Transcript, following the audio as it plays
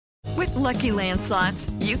With Lucky Land Slots,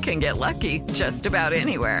 you can get lucky just about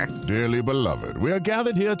anywhere. Dearly beloved, we are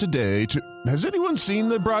gathered here today to... Has anyone seen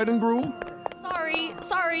the bride and groom?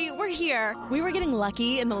 Sorry, we're here. We were getting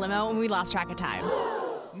lucky in the limo and we lost track of time.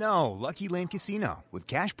 No, Lucky Land Casino, with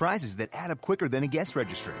cash prizes that add up quicker than a guest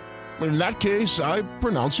registry. In that case, I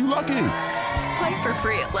pronounce you lucky. Play for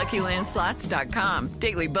free at LuckyLandSlots.com.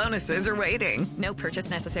 Daily bonuses are waiting. No purchase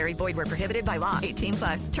necessary. Void where prohibited by law.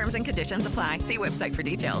 18+. Terms and conditions apply. See website for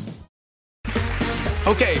details.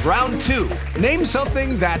 Okay, round two. Name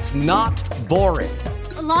something that's not boring.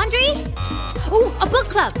 A laundry? Ooh, a book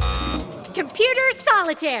club. Computer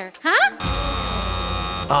solitaire, huh?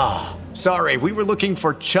 Ah, sorry, we were looking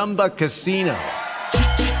for Chumba Casino.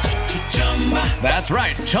 That's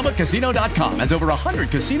right, ChumbaCasino.com has over 100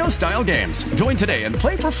 casino-style games. Join today and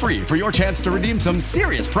play for free for your chance to redeem some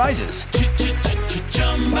serious prizes.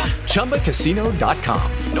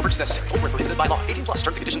 ChumbaCasino.com. No purchase necessary. Void where prohibited by law. 18+. Terms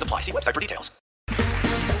and conditions apply. See website for details.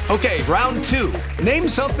 Okay, round two. Name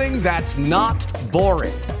something that's not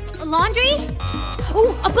boring. A laundry?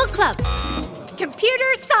 Ooh, a book club. Computer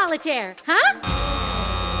solitaire, huh?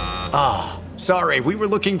 Ah, sorry, we were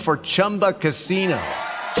looking for Chumba Casino.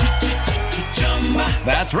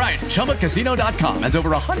 That's right, ChumbaCasino.com has over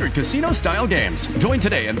 100 casino-style games. Join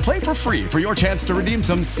today and play for free for your chance to redeem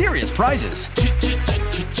some serious prizes.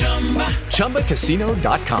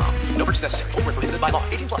 ChumbaCasino.com. No purchase necessary. Void where prohibited by law.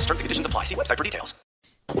 18+. Terms and conditions apply. See website for details.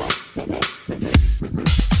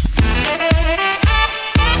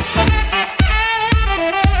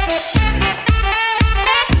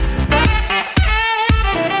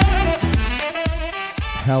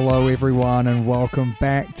 Hello everyone and welcome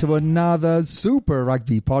back to another Super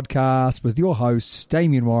Rugby podcast with your hosts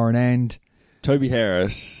Damien Warren and Toby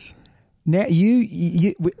Harris. Now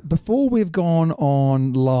you before we've gone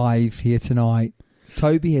on live here tonight,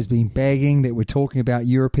 Toby has been bagging that we're talking about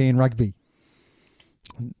European rugby.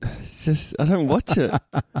 It's just, I don't watch it.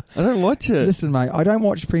 Listen, mate, I don't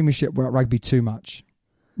watch Premiership rugby too much,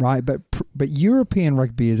 right? But European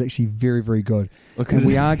rugby is actually very, very good. Because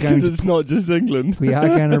we are going to. It's not just England. We are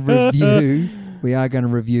going to review. We are going to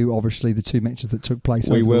review, obviously, the two matches that took place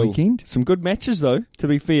over the weekend. Some good matches, though. To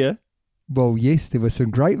be fair. Well, yes, there were some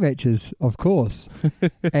great matches, of course.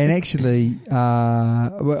 And actually,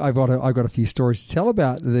 I've got a few stories to tell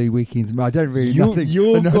about the weekends. I don't really know.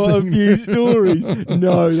 You've got a few stories.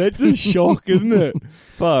 No, that's a shock, isn't it?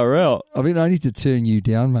 Far out. I mean, I need to turn you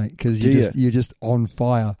down, mate, because you're just on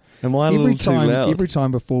fire. Am I a little too loud? Every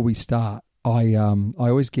time before we start, I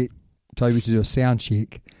always get Toby to do a sound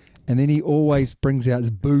check. And then he always brings out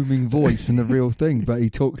his booming voice in the real thing, but he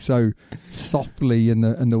talks so softly in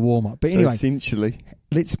the warm up. But anyway, essentially,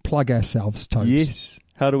 let's plug ourselves, Toby. Yes.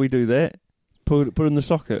 How do we do that? Put in the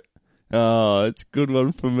socket. Oh, it's a good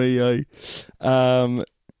one for me, eh?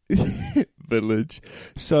 Village.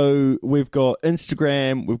 So we've got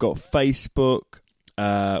Instagram, we've got Facebook,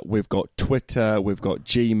 we've got Twitter, we've got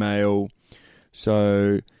Gmail.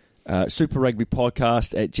 So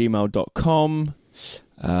superrugbypodcast@gmail.com.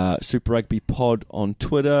 Super Rugby Pod on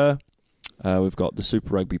Twitter. We've got the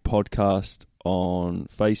Super Rugby Podcast on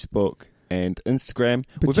Facebook and Instagram.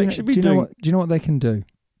 But do you know what they can do?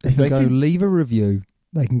 They can go leave a review.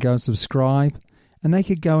 They can go and subscribe, and they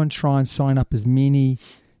could go and try and sign up as many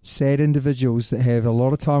sad individuals that have a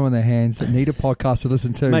lot of time on their hands that need a podcast to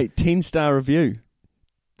listen to. Mate, 10-star review.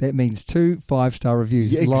 That means 2 5-star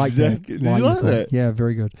reviews. Yeah, exactly. Did you like that? Yeah,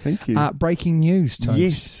 very good. Thank you. Breaking news, Toby.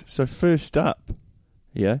 Yes. So first up,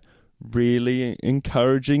 really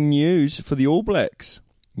encouraging news for the All Blacks.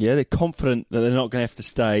 Yeah, they're confident that they're not going to have to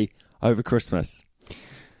stay over Christmas.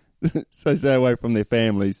 So stay away from their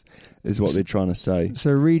families is what they're trying to say.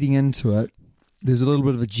 So reading into it, there's a little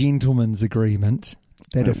bit of a gentleman's agreement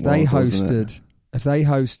that if they hosted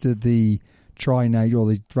the Tri-Nation or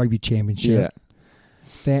the Rugby Championship,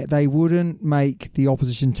 that they wouldn't make the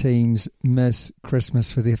opposition teams miss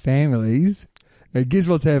Christmas for their families. And guess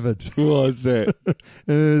what's happened? What's that?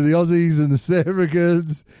 The Aussies and the South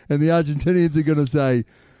Africans and the Argentinians are going to say,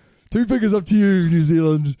 2 fingers up to you, New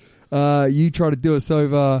Zealand. You try to do us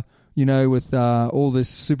over, with all this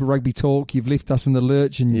Super Rugby talk. You've left us in the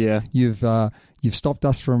lurch and you've stopped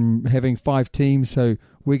us from having 5 teams, so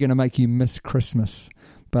we're going to make you miss Christmas.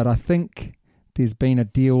 But I think there's been a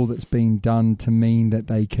deal that's been done to mean that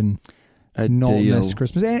they can miss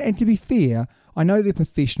Christmas. And to be fair, I know they're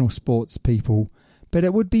professional sports people, but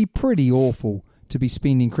it would be pretty awful to be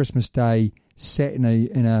spending Christmas Day sat in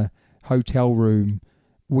a hotel room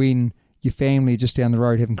when your family are just down the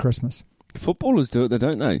road having Christmas. Footballers do it, though,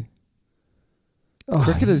 don't they?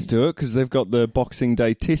 Cricketers do it because they've got the Boxing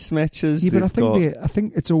Day Test matches. Yeah, but I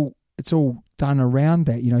think it's all it's all done around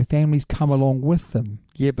that. You know, families come along with them.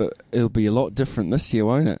 Yeah, but it'll be a lot different this year,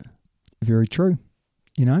 won't it? Very true.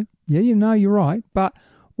 You know? Yeah, you're right. But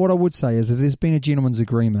what I would say is if there's been a gentleman's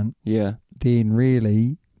agreement, then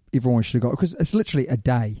really everyone should have got, because it's literally a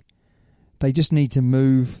day. They just need to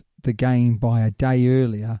move the game by a day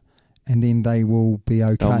earlier and then they will be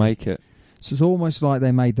okay. They'll make it. So it's almost like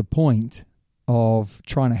they made the point of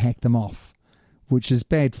trying to hack them off, which is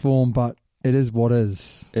bad form, but it is what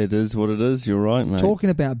is. It is what it is. You're right, mate. Talking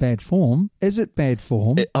about bad form, is it bad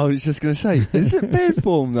form? I was just going to say, is it bad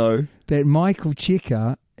form, though? That Michael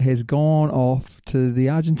Cheika has gone off to the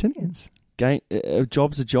Argentinians. A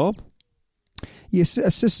job's a job? Yes,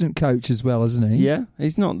 assistant coach as well, isn't he? Yeah,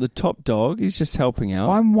 he's not the top dog. He's just helping out.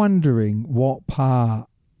 I'm wondering what part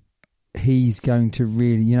he's going to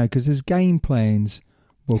really, you know, because his game plans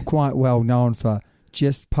were quite well known for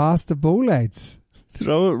just pass the ball, lads.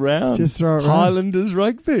 Throw it round. Just throw it round. Highlanders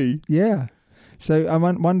rugby. Yeah. So I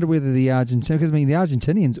wonder whether the Argentinians, because I mean the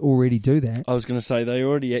Argentinians already do that. I was going to say they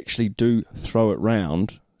already actually do throw it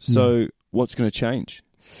round. So what's going to change?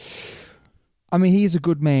 I mean, he's a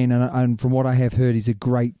good man, and from what I have heard, he's a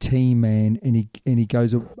great team man, and he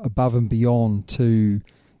goes above and beyond to,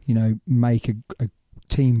 you know, make a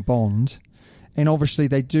team bond. And obviously,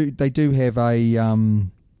 they do have a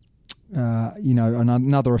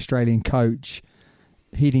another Australian coach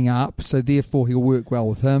heading up, so therefore he'll work well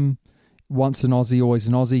with him. Once an Aussie, always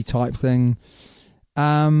an Aussie type thing.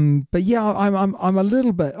 But yeah, I'm a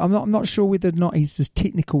little bit. I'm not sure whether or not he's as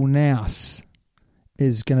technical nous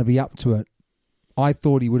is going to be up to it. I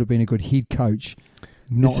thought he would have been a good head coach,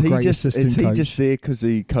 not a great assistant coach. Is he just there because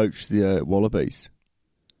he coached the Wallabies?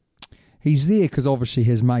 He's there because obviously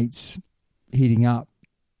his mates heading up,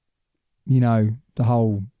 you know, the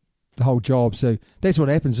whole job. So that's what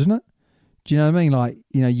happens, isn't it? Do you know what I mean? Like,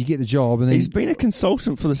 you know, you get the job and then... He's been a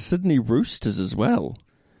consultant for the Sydney Roosters as well.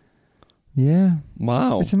 Yeah.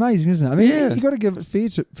 Wow. It's amazing, isn't it? I mean, you got to give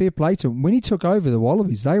it fair play to him. When he took over the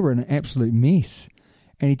Wallabies, they were in an absolute mess.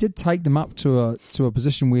 And he did take them up to a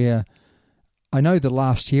position where, I know the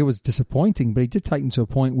last year was disappointing, but he did take them to a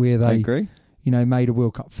point where they, you know, made a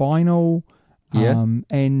World Cup final. Yeah.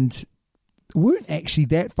 And weren't actually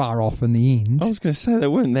that far off in the end. I was going to say they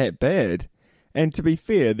weren't that bad. And to be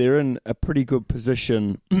fair, they're in a pretty good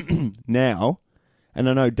position now. And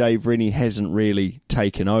I know Dave Rennie hasn't really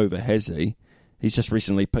taken over, has he? He's just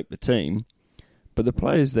recently picked the team. But the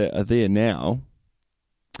players that are there now...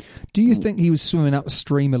 Do you think he was swimming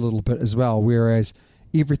upstream a little bit as well, whereas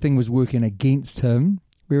everything was working against him,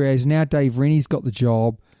 whereas now Dave Rennie's got the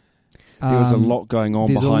job? There was a lot going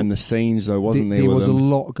on behind the scenes, though, wasn't there? There was a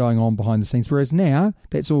lot going on behind the scenes, whereas now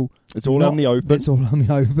that's all... It's all out in the open. It's all on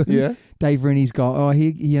the open. Yeah. Dave Rennie's got,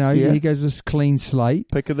 here goes this clean slate.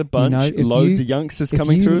 Pick of the bunch. You know, loads of youngsters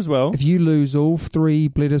coming through as well. If you lose all three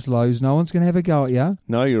Bledisloes, no one's going to have a go at you.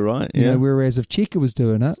 No, you're right. You know, whereas if Cheika was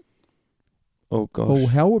doing it, oh gosh, all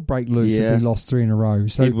hell would break loose if he lost 3 in a row.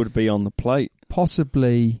 So he would be on the plate.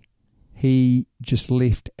 Possibly he just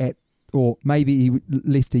left or maybe he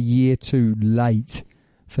left a year too late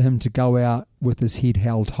for him to go out with his head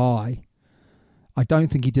held high. I don't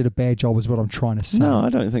think he did a bad job is what I'm trying to say. No, I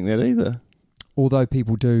don't think that either. Although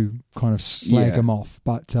people do kind of slag him off.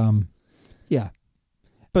 But, yeah.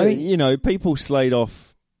 But, I mean, you know, people slate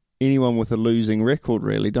off anyone with a losing record,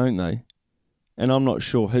 really, don't they? And I'm not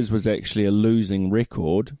sure his was actually a losing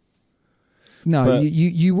record. No,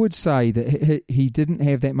 you would say that he didn't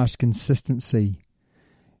have that much consistency.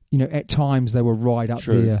 You know, at times they were right up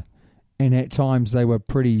there, and at times they were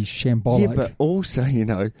pretty shambolic. Yeah, but also, you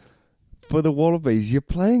know, for the Wallabies, you're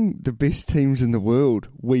playing the best teams in the world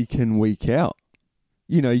week in, week out.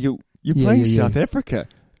 You know, you're playing South Africa,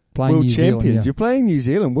 playing world New champions. Zealand, You're playing New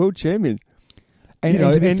Zealand, world champions. And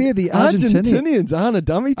to be fair, the Argentinians aren't a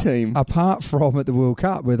dummy team. Apart from at the World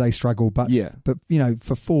Cup where they struggled, but you know,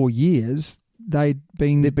 for 4 years they've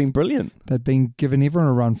been brilliant. They've been giving everyone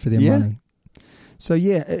a run for their money. So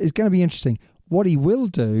yeah, it's going to be interesting. What he will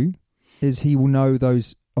do is he will know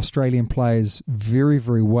those Australian players very,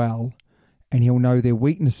 very well, and he'll know their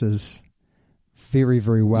weaknesses very,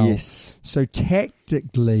 very well. Yes. So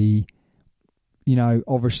tactically, you know,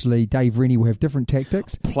 obviously Dave Rennie will have different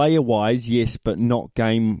tactics. Player-wise, yes, but not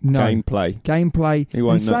gameplay. Gameplay.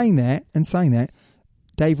 And saying that,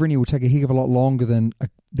 Dave Rennie will take a heck of a lot longer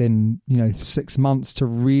than 6 months to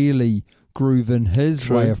really groove in his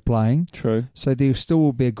way of playing. True. So there still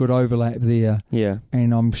will be a good overlap there. Yeah.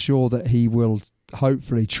 And I'm sure that he will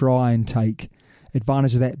hopefully try and take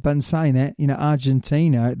advantage of that. But in saying that, you know,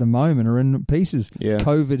 Argentina at the moment are in pieces. Yeah.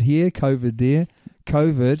 COVID here, COVID there.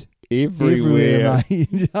 COVID everywhere. mate.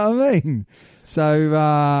 You know what I mean? So,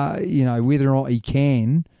 whether or not he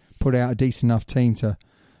can put out a decent enough team to...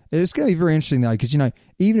 It's going to be very interesting, though, because,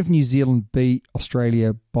 even if New Zealand beat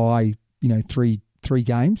Australia by, three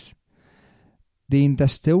games, then they're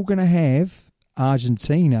still going to have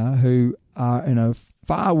Argentina, who are in a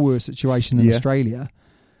far worse situation than Australia.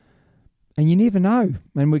 And you never know.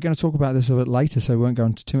 And we're going to talk about this a bit later, so we won't go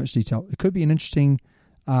into too much detail. It could be an interesting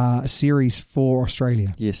series for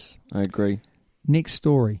Australia. Yes, I agree. Next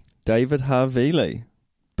story. David Havili,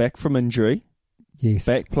 back from injury. Yes.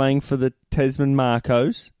 Back playing for the Tasman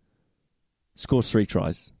Marcos. Scores 3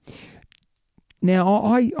 tries.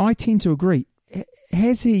 Now, I tend to agree.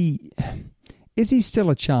 Is he still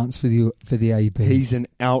a chance for the AB? He's an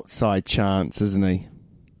outside chance, isn't he?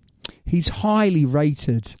 He's highly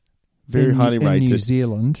rated. Very highly rated. In New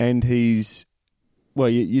Zealand. And he's, well,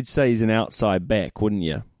 you'd say he's an outside back, wouldn't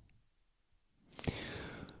you?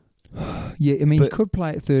 Yeah, I mean, he could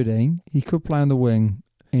play at 13. He could play on the wing.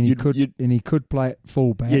 And he could play at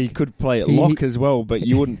fullback. Yeah, he could play at lock as well, but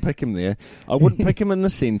you wouldn't pick him there. I wouldn't pick him in the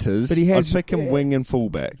centres. But I'd pick him wing and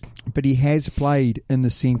fullback. But he has played in the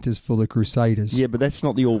centres for the Crusaders. Yeah, but that's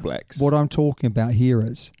not the All Blacks. What I'm talking about here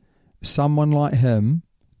is someone like him,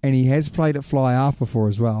 and he has played at fly half before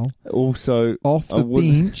as well. Also, off the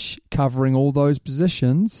bench, covering all those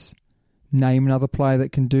positions. Name another player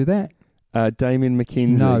that can do that. Damien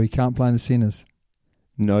McKenzie. No, he can't play in the centres.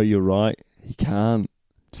 No, you're right. He can't.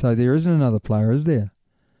 So there isn't another player, is there?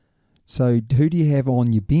 So who do you have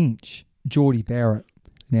on your bench? Geordie Barrett.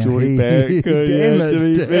 Now Geordie Barrett could, to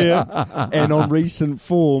be fair. And on recent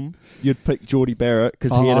form, you'd pick Geordie Barrett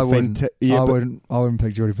because he had a fantastic... I wouldn't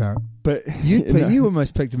pick Geordie Barrett. But you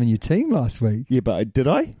almost picked him in your team last week. Yeah, but did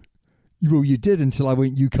I? Well, you did until I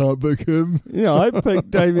went, you can't pick him. Yeah, I picked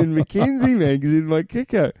Damien McKenzie, man, because he's my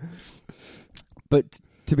kicker. But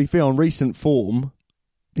to be fair, on recent form...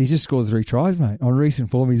 He's just scored 3 tries, mate. On recent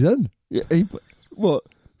form, he's in. Yeah, what?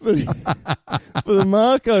 For the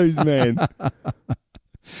Marcos, man.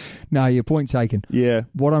 No, your point taken. Yeah.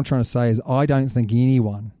 What I'm trying to say is I don't think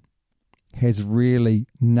anyone has really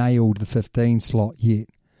nailed the 15 slot yet.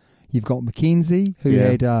 You've got McKenzie, who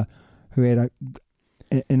had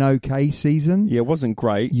an okay season. Yeah, it wasn't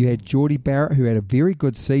great. You had Geordie Barrett, who had a very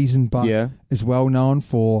good season, but is well known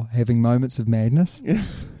for having moments of madness. Yeah.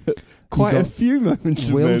 Quite a few moments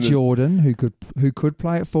of madness. Will Jordan, who could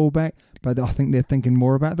play at fullback, but I think they're thinking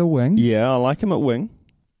more about the wing. Yeah, I like him at wing.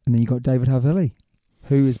 And then you got David Havili,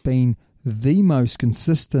 who has been the most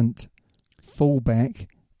consistent fullback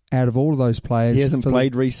out of all of those players. He hasn't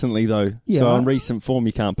played recently, though. Yeah. So on recent form,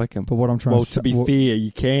 you can't pick him. But what I'm trying to say... Well, to be fair,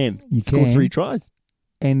 you can. You scored can. 3 tries.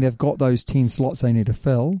 And they've got those 10 slots they need to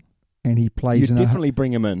fill, and he plays You'd definitely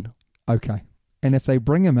bring him in. Okay. And if they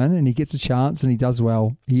bring him in and he gets a chance and he does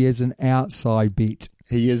well, he is an outside bet.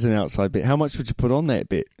 He is an outside bet. How much would you put on that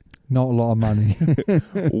bet? Not a lot of money.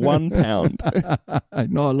 £1.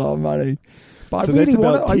 Not a lot of money. But so I really that's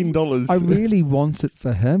about want $10. I really want it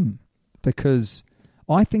for him because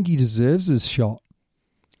I think he deserves his shot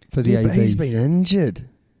for the ABs. But he's been injured.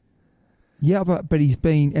 Yeah, but he's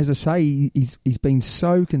been, as I say, he's been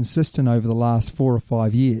so consistent over the last 4 or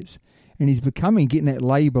 5 years. And he's getting that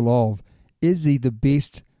label of, is he the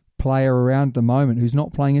best player around at the moment who's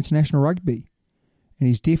not playing international rugby? And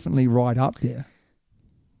he's definitely right up there.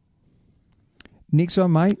 Next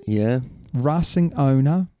one, mate. Yeah. Racing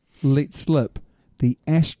owner let slip the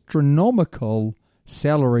astronomical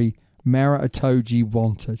salary Mara Itoje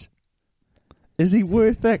wanted. Is he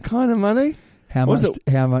worth that kind of money? How much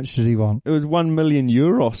did he want? It was 1 million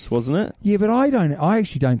euros, wasn't it? Yeah, but I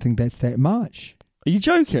actually don't think that's that much. Are you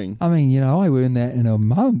joking? I mean, I earn that in a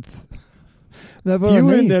month. No, you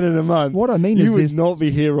earn that in a month. What I mean you is, would not be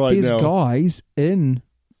here right now. There's guys in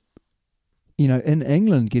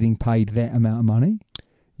England getting paid that amount of money.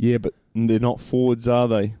 Yeah, but they're not forwards, are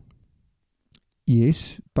they?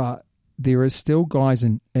 Yes, but there are still guys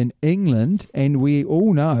in England, and we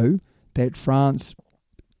all know that France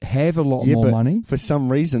have a lot more money. For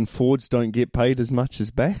some reason, forwards don't get paid as much as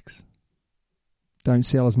backs. Don't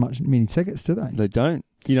sell as many tickets, do they? They don't.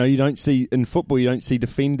 You don't see in football. You don't see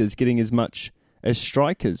defenders getting as much as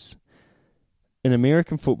strikers. In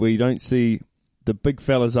American football, you don't see the big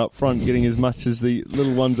fellas up front getting as much as the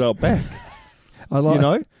little ones out back. I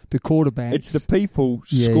like the quarterbacks. It's the people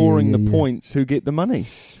scoring the points who get the money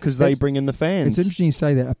because they bring in the fans. It's interesting you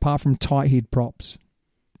say that. Apart from tight head props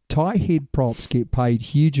get paid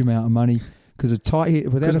huge amount of money because a tight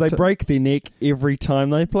head because they break their neck every time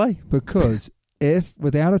they play. Because if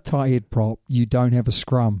without a tight head prop, you don't have a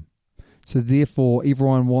scrum. So therefore,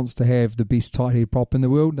 everyone wants to have the best tight head prop in the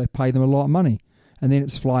world. They pay them a lot of money. and then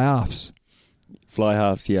it's fly halves. Fly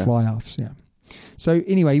halves, yeah. Fly halves, yeah. So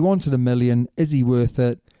anyway, he wanted $1 million. Is he worth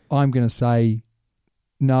it? I'm going to say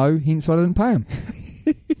no, hence why I didn't pay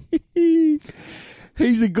him.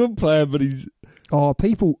 He's a good player, but he's... Oh,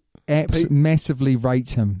 people massively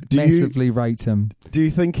rate him. Rate him. Do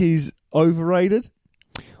you think he's overrated?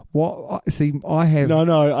 What? See, I have...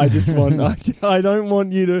 No, I just want... I don't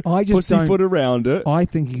want you to pussyfoot around it. I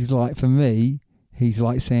think he's like, for me, he's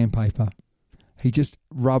like sandpaper. He just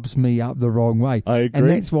rubs me up the wrong way. I agree. And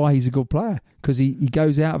that's why he's a good player, because he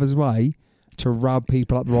goes out of his way to rub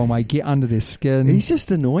people up the wrong way, get under their skin. He's just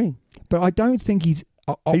annoying. But I don't think he's...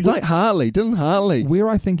 He's like Hartley, Dylan Hartley. Where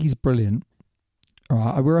I think he's brilliant,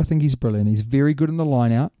 he's very good in the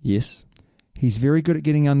line-out. Yes. He's very good at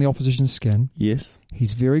getting on the opposition's skin. Yes.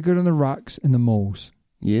 He's very good in the rucks and the mauls.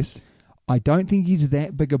 Yes. I don't think he's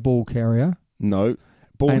that big a ball carrier. No.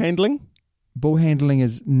 Ball handling? Ball handling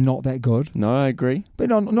is not that good. No, I agree. But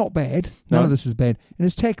not bad. None of this is bad. And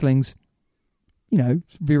his tackling's,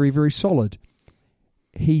 very, very solid.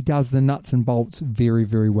 He does the nuts and bolts very,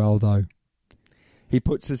 very well, though. He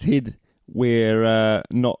puts his head where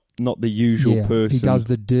not the usual person. He does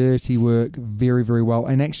the dirty work very, very well.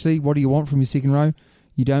 And actually, what do you want from your second row?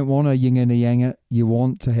 You don't want a yin and a yang it. You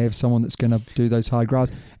want to have someone that's going to do those hard grass.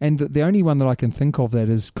 And the only one that I can think of that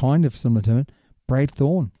is kind of similar to him, Brad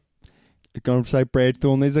Thorne. I'm going to say Brad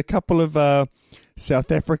Thorne. There's a couple of South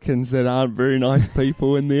Africans that aren't very nice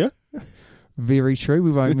people in there. Very true.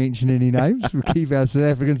 We won't mention any names. We'll keep our South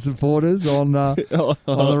African supporters on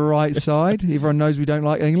the right side. Everyone knows we don't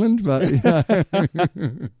like England, but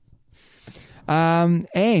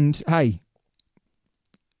and hey,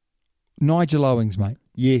 Nigel Owens, mate.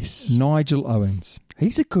 Yes, Nigel Owens.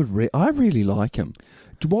 He's a good ref. I really like him.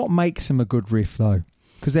 What makes him a good ref, though?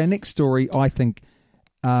 Because our next story, I think,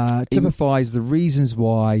 typifies the reasons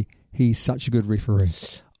why he's such a good referee.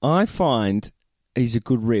 I find he's a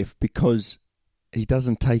good ref because he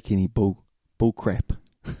doesn't take any bull crap.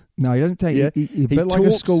 No, he doesn't take. Yeah. He's a bit like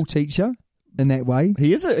a school teacher in that way.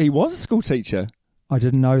 He was a school teacher. I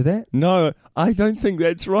didn't know that. No, I don't think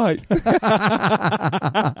that's right.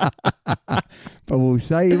 But we'll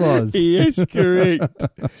say he was. Yes, correct.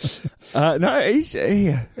 No,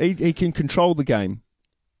 he can control the game.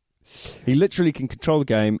 He literally can control the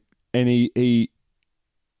game, and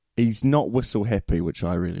he's not whistle happy, which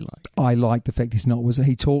I really like. I like the fact he's not whistle.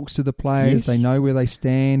 He talks to the players. Yes. They know where they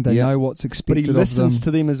stand. They know what's expected of them. But he listens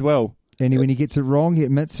to them as well. And when he gets it wrong, he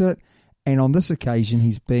admits it. And on this occasion,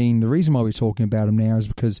 the reason why we're talking about him now is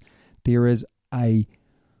because there is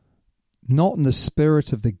not in the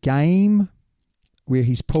spirit of the game, where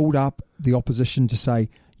he's pulled up the opposition to say,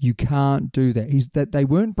 you can't do that. They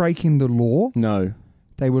weren't breaking the law. No.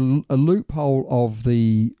 They were a loophole of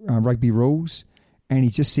the rugby rules, and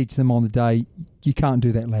he just said to them on the day, you can't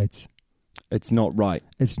do that, lads. It's not right.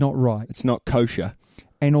 It's not right. It's not kosher.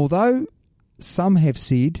 And although some have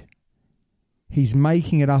said he's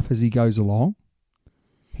making it up as he goes along,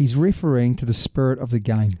 he's referring to the spirit of the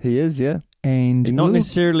game. He is, yeah. And he's not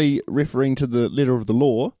necessarily referring to the letter of the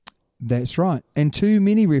law. That's right. And too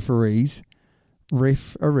many referees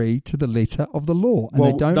referee to the letter of the law, and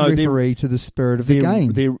they don't referee to the spirit of the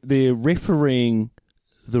game. They're refereeing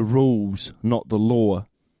the rules, not the law.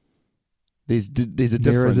 There's a difference.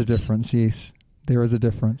 There is a difference, yes. There is a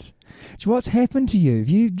difference. What's happened to you? Have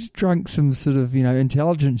you drunk some sort of,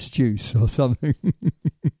 intelligence juice or something?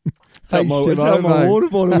 It's not my water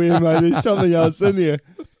bottle here, mate. There's something else in here.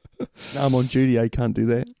 No, I'm on duty. I can't do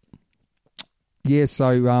that. Yeah,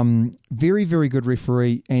 so very, very good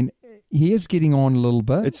referee, and he is getting on a little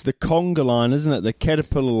bit. It's the conga line, isn't it? The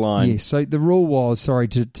caterpillar line. Yeah, so the rule was, sorry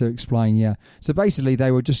to explain, yeah. So basically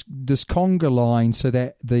they were just this conga line so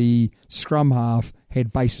that the scrum half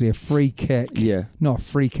had basically a free kick. Yeah. Not a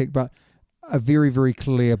free kick, but a very, very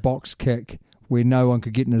clear box kick where no one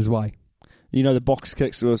could get in his way. The box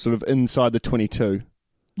kicks were sort of inside the 22.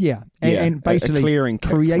 Yeah, and basically a clearing kick,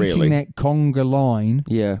 creating that conga line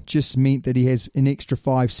just meant that he has an extra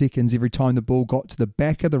 5 seconds every time the ball got to the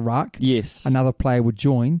back of the ruck. Yes. Another player would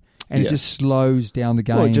join, and it just slows down the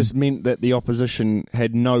game. Well, it just meant that the opposition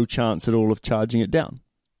had no chance at all of charging it down.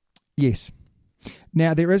 Yes.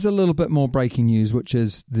 Now, there is a little bit more breaking news, which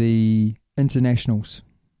is the internationals.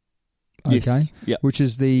 Okay? Yes. Yep. Which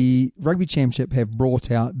is the Rugby Championship have brought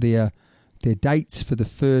out their dates for the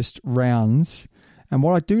first rounds. And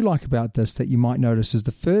what I do like about this that you might notice is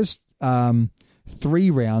the first 3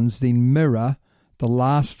 rounds then mirror the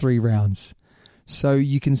last 3 rounds. So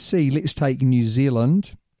you can see, let's take New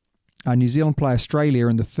Zealand. New Zealand play Australia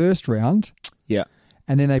in the first round. Yeah.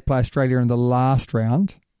 And then they play Australia in the last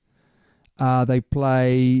round. They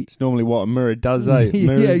play. It's normally what a mirror does, eh?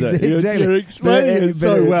 Yeah, exactly. You're explaining it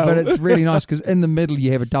so well. But it's really nice because in the middle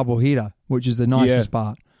you have a double header, which is the nicest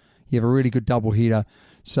part. You have a really good double header.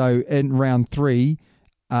 So in round 3,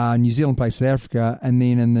 New Zealand plays South Africa, and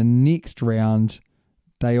then in the next round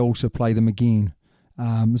they also play them again.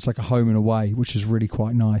 It's like a home and away, which is really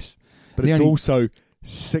quite nice. But it's also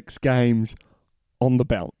 6 games on the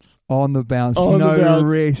bounce. On the bounce. On no the bounce.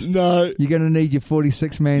 rest. No. You're going to need your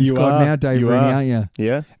 46-man squad now, Dave Rooney, aren't you?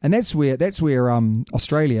 Yeah. And that's where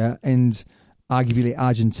Australia and arguably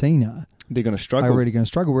Argentina they're going to struggle. are really going to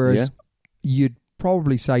struggle. Whereas you'd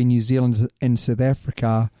probably say New Zealand and South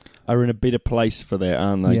Africa are in a better place for that,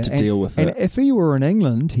 aren't they, to deal with it? And if you were in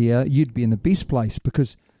England here, you'd be in the best place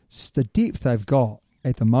because the depth they've got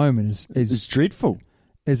at the moment is it's dreadful.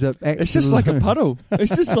 It's just like a puddle.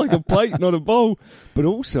 It's just like a plate, not a bowl. But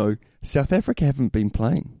also, South Africa haven't been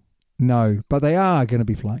playing. No, but they are going to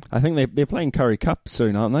be playing. I think they're playing Curry Cup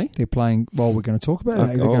soon, aren't they? They're playing, well, we're going to talk about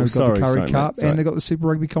that. They've got the Curry Cup and they've got the Super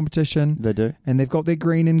Rugby competition. They do. And they've got their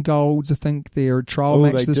green and golds. I think their trial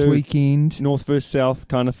match this weekend. North versus South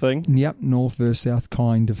kind of thing. Yep, North versus South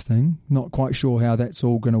kind of thing. Not quite sure how that's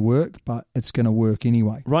all going to work, but it's going to work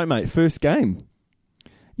anyway. Right, mate. First game.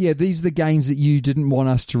 Yeah, these are the games that you didn't want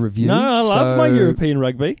us to review. No, I love my European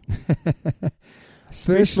rugby.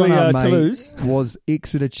 First one up, mate, Toulouse. was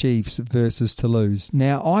Exeter Chiefs versus Toulouse.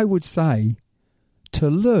 Now, I would say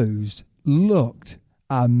Toulouse looked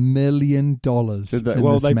 $1 million.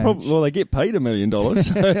 They get paid $1 million.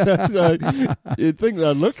 So you'd think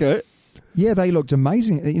they'd look at. Yeah, they looked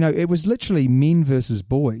amazing. You know, it was literally men versus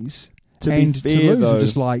boys. Toulouse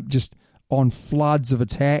were just on floods of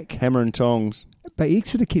attack. Hammer and tongs. But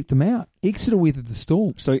Exeter kept them out. Exeter weathered the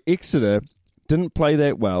storm. So Exeter didn't play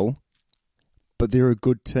that well, but they're a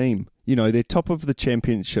good team. You know, they're top of the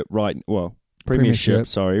championship premiership,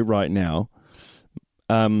 right now.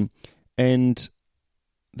 And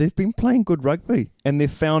they've been playing good rugby, and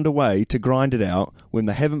they've found a way to grind it out when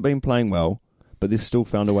they haven't been playing well, but they've still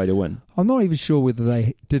found a way to win. I'm not even sure whether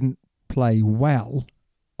they didn't play well.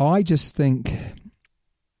 I just think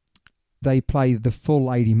they played the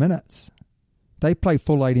full 80 minutes. They play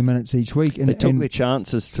full 80 minutes each week. And they took their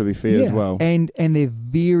chances, to be fair, as well. And they're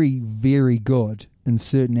very, very good in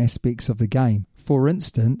certain aspects of the game. For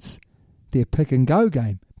instance, their pick-and-go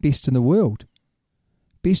game, best in the world.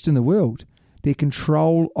 Best in the world. Their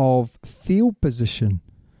control of field position,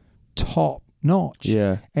 top-notch.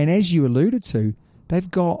 Yeah. And as you alluded to, they've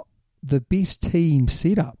got the best team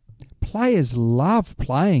set up. Players love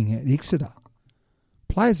playing at Exeter.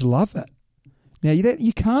 Players love it. Now,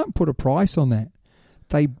 you can't put a price on that.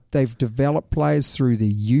 They've developed players through the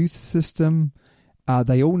youth system.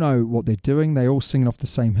 They all know what they're doing. They're all singing off the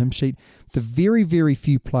same hymn sheet. The very, very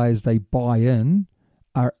few players they buy in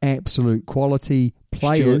are absolute quality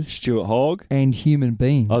players. Stuart Hogg. And human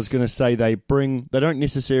beings. I was going to say they don't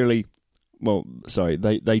necessarily,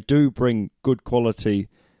 they do bring good quality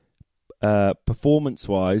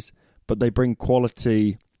performance-wise, but they bring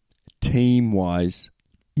quality team-wise.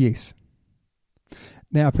 Yes.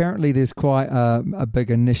 Now, apparently there's quite a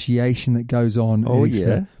big initiation that goes on in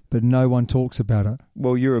Exeter, but no one talks about it.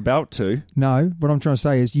 Well, you're about to. No, what I'm trying to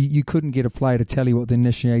say is you couldn't get a player to tell you what the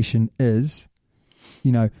initiation is.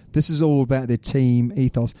 You know, this is all about their team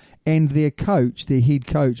ethos. And their coach, their head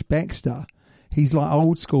coach, Baxter, he's like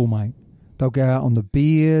old school, mate. They'll go out on the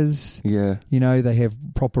beers. Yeah. You know, they have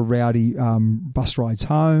proper rowdy bus rides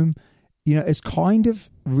home. You know, it's kind of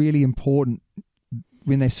really important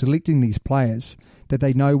when they're selecting these players that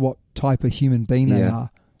they know what type of human being they are.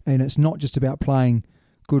 And it's not just about playing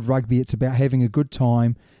good rugby, it's about having a good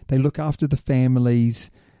time. They look after the families.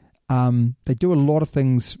 They do a lot of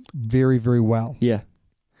things very, very well. Yeah.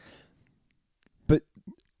 But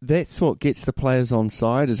that's what gets the players on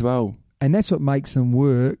side as well. And that's what makes them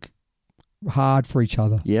work hard for each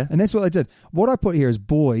other. Yeah. And that's what they did. What I put here is,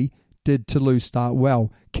 boy, did Toulouse start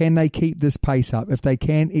well. Can they keep this pace up? If they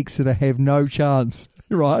can, Exeter have no chance,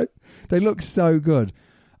 right? They look so good.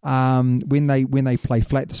 When they play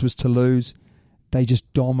flat, this was Toulouse, they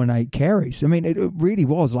just dominate carries. I mean, it really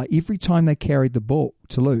was. Like every time they carried the ball,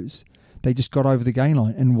 Toulouse, they just got over the gain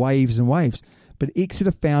line in waves and waves. But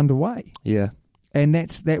Exeter found a way. Yeah. And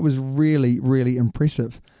that was really, really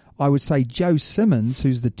impressive. I would say Joe Simmons,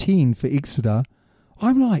 who's the 10 for Exeter,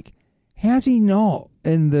 I'm like, how's he not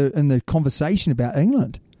in the conversation about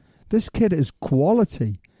England? This kid is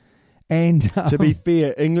quality. And to be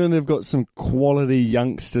fair, England have got some quality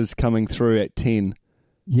youngsters coming through at 10.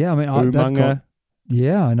 Yeah, I mean, Umaga.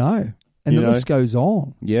 I know. And the list goes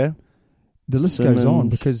on. Yeah. the list goes on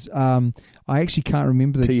because I actually can't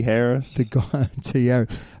remember T. Harris. the guy. T. Harris.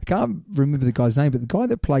 I can't remember the guy's name, but the guy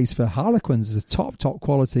that plays for Harlequins is a top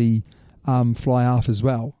quality fly half as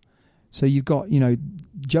well. So you've got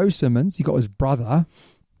Joe Simmons, you've got his brother,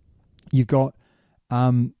 you've got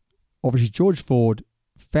obviously George Ford,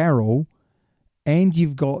 Farrell, and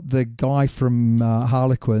you've got the guy from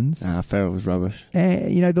Harlequins. Farrell was rubbish.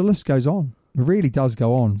 And the list goes on. It really does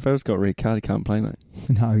go on. Farrell's got a red card. He can't play, mate.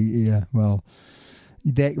 No, yeah, well,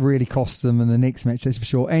 that really costs them in the next match, that's for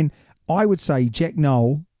sure. And I would say Jack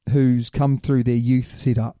Noel, who's come through their youth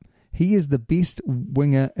setup, he is the best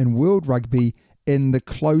winger in world rugby in the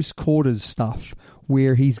close quarters stuff,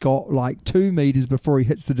 where he's got like 2 meters before he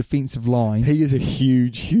hits the defensive line. He is a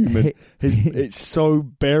huge human. It's so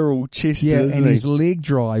barrel chested, isn't and he? his leg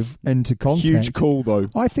drive into contact. Huge call, though.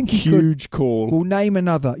 I think he huge could, call. Well, name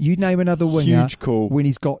another. You name another winger. Huge call. When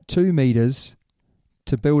he's got 2 meters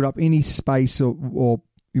to build up any space or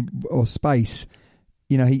space,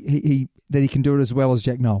 he that he can do it as well as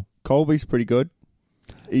Jack Noel. Colby's pretty good.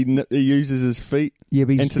 He uses his feet. Yeah,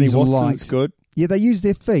 but Anthony Watson's light. good. Yeah, they use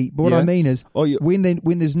their feet, but what I mean is when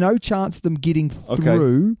there's no chance of them getting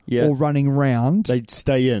through or running round, they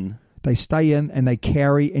stay in. They stay in and they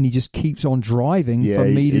carry, and he just keeps on driving for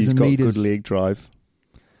meters and meters. He's got good leg drive.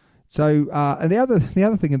 So, and the other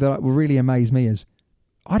thing that will really amaze me is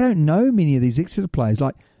I don't know many of these Exeter players.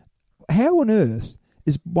 Like, how on earth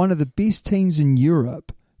is one of the best teams in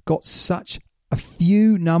Europe got such a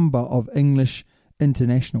few number of English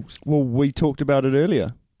internationals? Well, we talked about it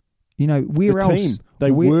earlier. Where the else? Team. They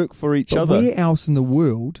work for each other. Where else in the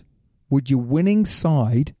world would your winning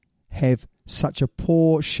side have such a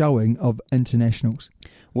poor showing of internationals?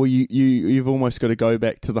 Well, you've almost got to go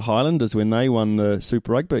back to the Highlanders when they won the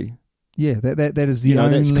Super Rugby. Yeah, that is the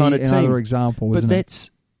only kind of another example, isn't it?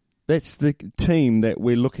 But that's the team that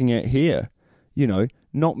we're looking at here.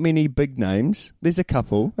 Not many big names. There's a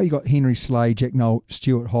couple. Oh, you got Henry Slade, Jack Noel,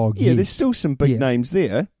 Stuart Hogg. Yeah, there's still some big names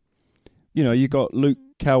there. You got Luke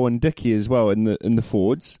Cowan-Dickie as well in the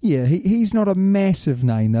forwards. Yeah, he's not a massive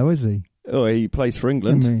name though, is he? Oh, he plays for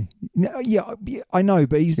England. Yeah, I know,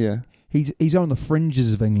 but he's on the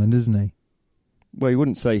fringes of England, isn't he? Well, you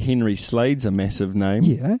wouldn't say Henry Slade's a massive name.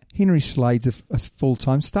 Yeah, Henry Slade's a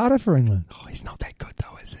full-time starter for England. Oh, he's not that good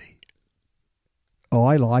though, is he? Oh,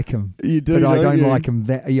 I like him. You do, but I don't like him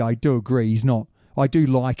that. Yeah, I do agree. He's not. I do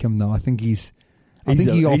like him though. I think he's a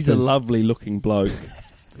lovely-looking bloke.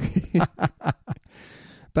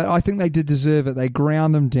 But I think they did deserve it. They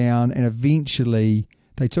ground them down, and eventually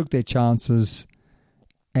they took their chances.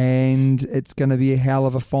 And it's going to be a hell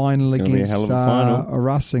of a final against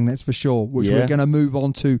Racing, that's for sure. Which we're going to move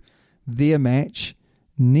on to their match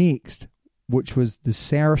next, which was the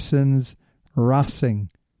Saracens Racing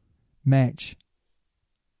match.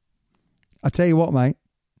 I tell you what, mate.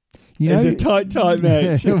 It's a tight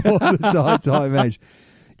match. It was a tight match.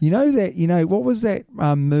 What was that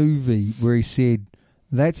movie where he said,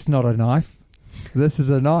 "That's not a knife, this is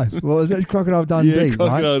a knife"? What was that? Crocodile Dundee, yeah,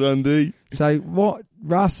 Crocodile Dundee. So what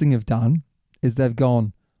Racing have done is they've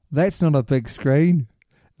gone, "That's not a big screen,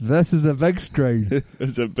 this is a big screen."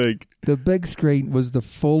 The big screen was the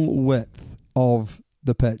full width of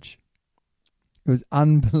the pitch. It was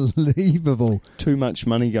unbelievable. Too much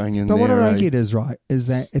money going in but there. But what I don't get is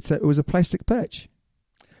that it was a plastic pitch.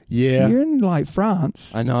 Yeah. You're in like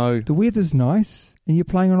France. I know. The weather's nice and you're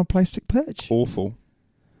playing on a plastic pitch. Awful.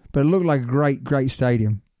 But it looked like a great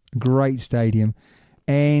stadium. Great stadium.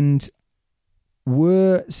 And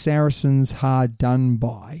were Saracens hard done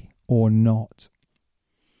by or not?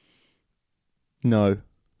 No.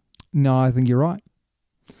 No, I think you're right.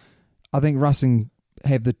 I think Racing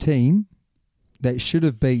have the team that should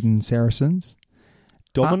have beaten Saracens.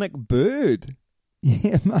 Dominic Bird.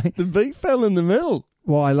 Yeah, mate. The beat fell in the middle.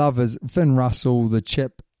 What I love is Finn Russell, the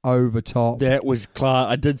chip over top. That was class.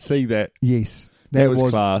 I did see that. Yes. That was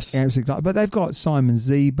class. Absolutely class. But they've got Simon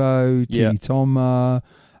Zebo, Teddy Toma.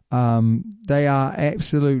 They are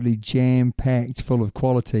absolutely jam-packed full of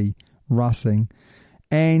quality, Racing.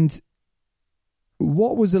 And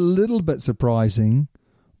what was a little bit surprising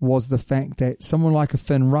was the fact that someone like a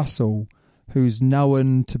Finn Russell, who's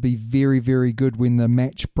known to be very, very good when the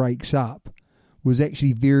match breaks up, was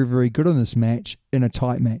actually very, very good on this match in a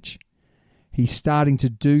tight match. He's starting to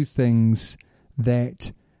do things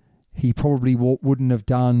that he probably wouldn't have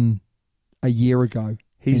done a year ago.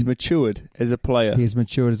 He's matured as a player. He's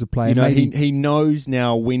matured as a player. He knows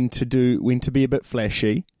now when to be a bit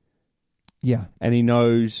flashy. Yeah. And he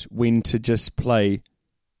knows when to just play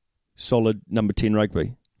solid number 10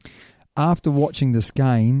 rugby. After watching this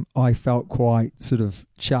game, I felt quite sort of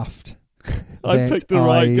chuffed I picked the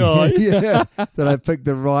right guy. Yeah, that I picked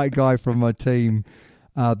the right guy from my team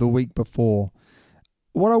the week before.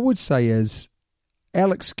 What I would say is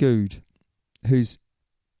Alex Goode, who's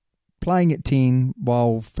playing at 10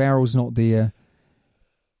 while Farrell's not there.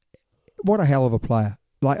 What a hell of a player.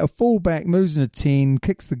 Like a fullback, moves into 10,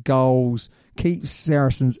 kicks the goals, keeps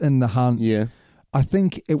Saracens in the hunt. Yeah. I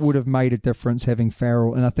think it would have made a difference having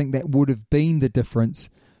Farrell, and I think that would have been the difference,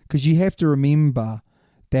 because you have to remember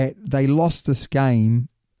that they lost this game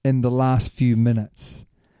in the last few minutes.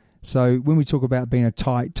 So when we talk about being a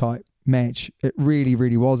tight match, it really,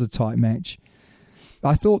 really was a tight match.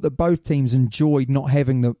 I thought that both teams enjoyed not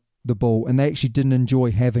having the ball, and they actually didn't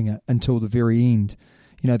enjoy having it until the very end.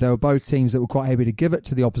 You know, they were both teams that were quite happy to give it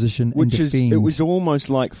to the opposition and defend. It was almost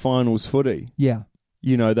like finals footy. Yeah.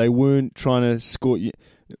 You know, they weren't trying to score.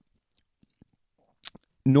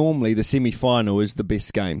 Normally, the semi-final is the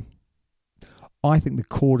best game. I think the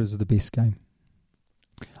quarters are the best game.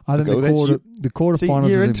 I think Okay, the quarterfinals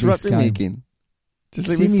you're are the best interrupting game. me again. Just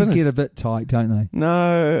let me Semis finish. get a bit tight, don't they?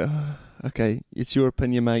 No. Okay, it's your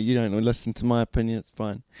opinion, mate. You don't listen to my opinion. It's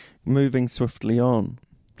fine. Moving swiftly on.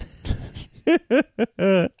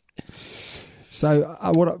 So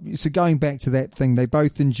going back to that thing, they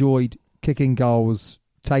both enjoyed kicking goals,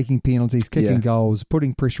 taking penalties, kicking goals,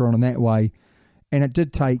 putting pressure on in that way. And it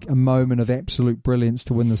did take a moment of absolute brilliance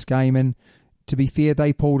to win this game. And to be fair,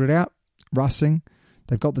 they pulled it out. Russing,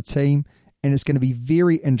 they've got the team. And it's going to be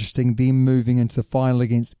very interesting them moving into the final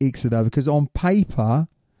against Exeter, because on paper,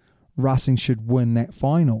 Russing should win that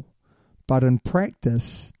final. But in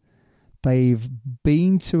practice, they've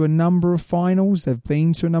been to a number of finals. They've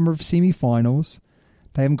been to a number of semi-finals.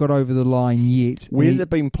 They haven't got over the line yet. Where's it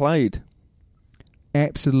been played?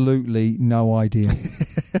 Absolutely no idea.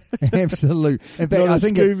 Absolute. In fact, I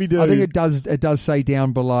think it does say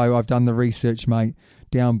down below. I've done the research, mate.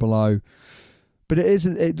 Down below. But it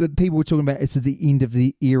isn't. People were talking about it's at the end of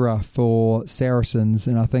the era for Saracens,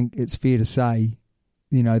 and I think it's fair to say,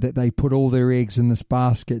 you know, that they put all their eggs in this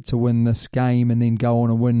basket to win this game and then go on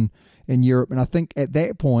and win in Europe. And I think at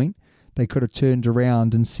that point they could have turned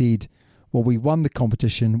around and said, well, we won the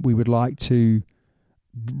competition. We would like to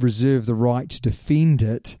reserve the right to defend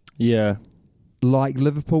it. Yeah. Like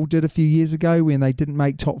Liverpool did a few years ago when they didn't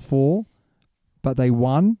make top 4, but they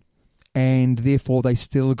won, and therefore they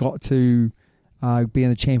still got to be in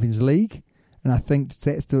the Champions League. And I think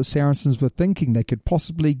that's what Saracens were thinking. They could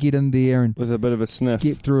possibly get in there and with a bit of a sniff,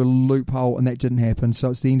 get through a loophole, and that didn't happen. So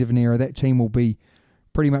it's the end of an era. That team will be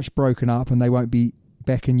pretty much broken up, and they won't be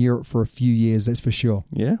back in Europe for a few years, that's for sure.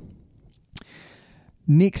 Yeah.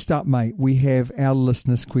 Next up, mate, we have our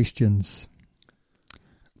listeners' questions.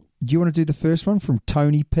 Do you want to do the first one from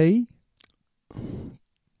Tony P?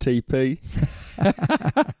 TP.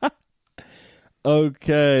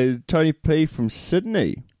 Okay, Tony P from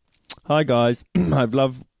Sydney. Hi guys, I've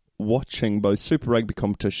loved watching both Super Rugby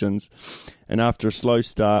competitions, and after a slow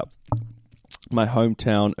start, my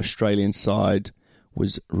hometown Australian side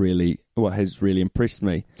has really impressed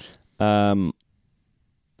me.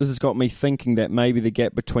 This has got me thinking that maybe the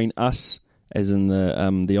gap between us, as in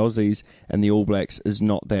the Aussies, and the All Blacks is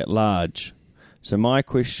not that large. So my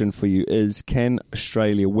question for you is, can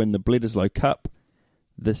Australia win the Bledisloe Cup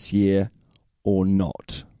this year or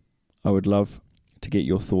not? I would love to get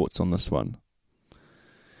your thoughts on this one.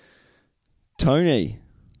 Tony,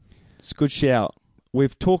 it's a good shout.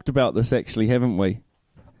 We've talked about this actually, haven't we?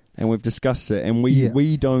 And we've discussed it, and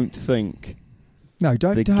we don't think... No,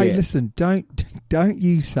 don't. Hey, listen, don't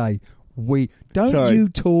you say we. Don't Sorry. You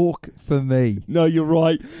talk for me. No, you're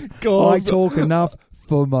right. God. I talk enough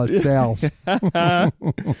for myself. All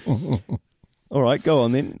right, go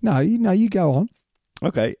on then. No, you go on.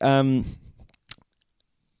 Okay.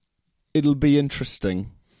 It'll be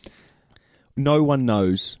interesting. No one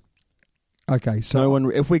knows. Okay, so no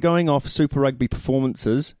one. If we're going off Super Rugby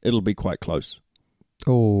performances, it'll be quite close.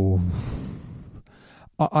 Oh.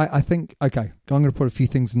 I think, okay, I'm going to put a few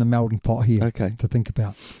things in the melting pot here to think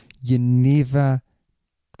about. You never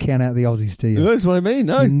count out the Aussies, do you? That's what I mean,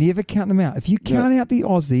 no. You never count them out. If you count out the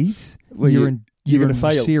Aussies, you're in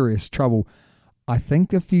serious trouble. I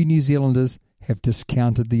think a few New Zealanders have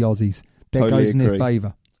discounted the Aussies. That Totally goes in agree. their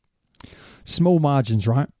favour. Small margins,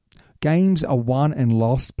 right? Games are won and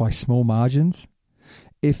lost by small margins.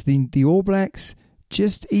 If the All Blacks...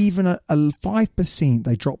 just even a 5%,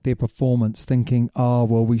 they drop their performance thinking, oh,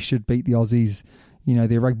 well, we should beat the Aussies. You know,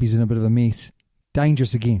 their rugby's in a bit of a mess.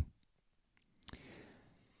 Dangerous again.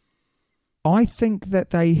 I think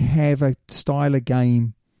that they have a style of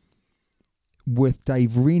game with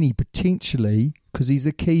Dave Rennie potentially, because he's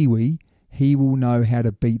a Kiwi, he will know how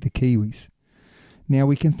to beat the Kiwis. Now,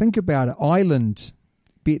 we can think about it. Ireland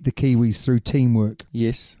bet the Kiwis through teamwork.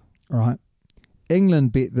 Yes. Right.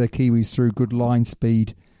 England bet the Kiwis through good line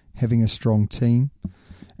speed, having a strong team.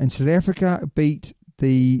 And South Africa beat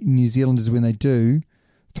the New Zealanders when they do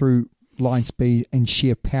through line speed and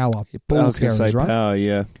sheer power. I was going to say right? power,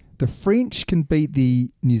 yeah. The French can beat the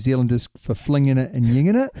New Zealanders for flinging it and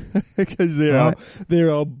yinging it. Because they're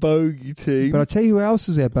our bogey team. But I tell you who else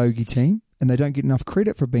is our bogey team, and they don't get enough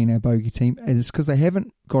credit for being our bogey team, and it's because they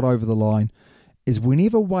haven't got over the line, is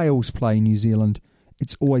whenever Wales play New Zealand,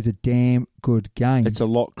 it's always a damn good game. It's a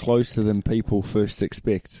lot closer than people first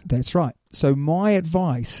expect. That's right. So my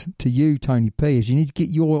advice to you, Tony P, is you need to get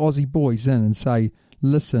your Aussie boys in and say,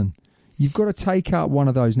 listen, you've got to take out one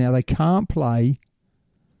of those. Now, they can't play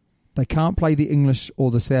the English or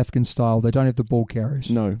the South African style. They don't have the ball carriers.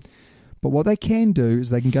 No. But what they can do is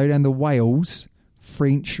they can go down the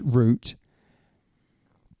Wales-French route.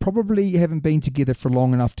 Probably haven't been together for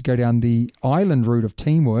long enough to go down the Ireland route of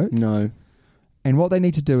teamwork. No. And what they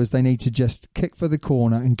need to do is they need to just kick for the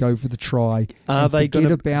corner and go for the try.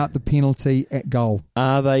 Forget about the penalty at goal.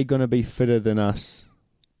 Are they going to be fitter than us?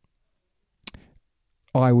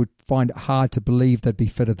 I would find it hard to believe they'd be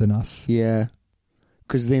fitter than us. Yeah.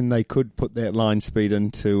 Because then they could put that line speed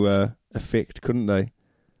into effect, couldn't they?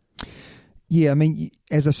 Yeah, I mean,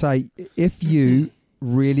 as I say, if you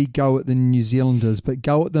really go at the New Zealanders, but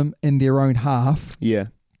go at them in their own half, yeah,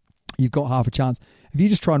 you've got half a chance. If you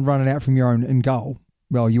just try and run it out from your own in goal,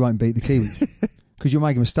 well, you won't beat the Kiwis because you'll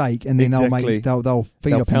make a mistake, and then exactly. they'll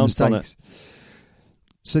feed off your mistakes.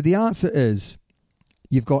 So the answer is,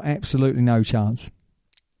 you've got absolutely no chance.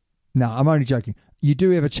 No, I'm only joking. You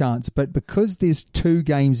do have a chance, but because there's 2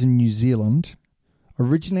 games in New Zealand,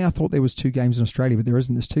 originally I thought there was 2 games in Australia, but there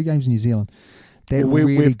isn't. There's 2 games in New Zealand.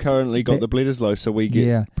 We've currently got the Bledisloe, so we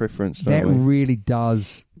get preference. That really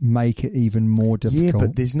does make it even more difficult. Yeah,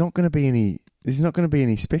 but there's not going to be any. There's not going to be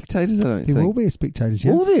any spectators. I don't think there will be spectators.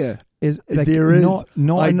 Yeah, will there? There is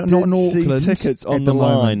not in Auckland. See tickets on the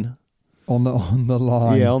line. On the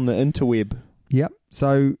line. Yeah, on the interweb. Yep.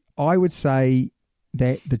 So I would say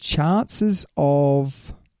that the chances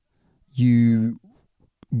of you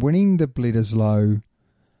winning the Bledisloe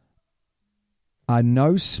are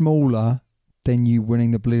no smaller than you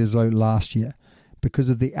winning the Bledisloe last year because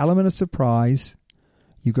of the element of surprise.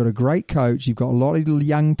 You've got a great coach. You've got a lot of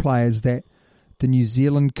young players that the New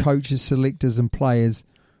Zealand coaches, selectors and players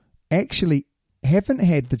actually haven't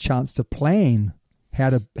had the chance to plan how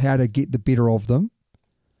to get the better of them.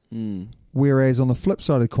 Mm. Whereas on the flip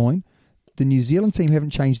side of the coin, the New Zealand team haven't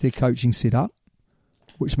changed their coaching setup,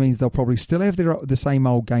 which means they'll probably still have the same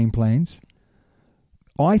old game plans.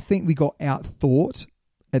 I think we got out-thought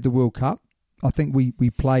at the World Cup. I think we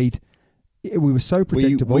played... We were so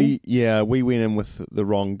predictable. We went in with the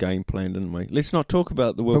wrong game plan, didn't we? Let's not talk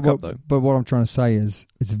about the World Cup, though. But what I'm trying to say is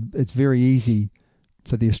it's very easy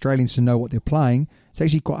for the Australians to know what they're playing. It's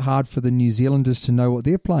actually quite hard for the New Zealanders to know what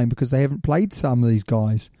they're playing because they haven't played some of these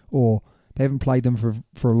guys or they haven't played them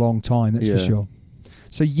for a long time, that's for sure.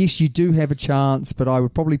 So, yes, you do have a chance, but I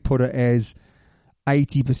would probably put it as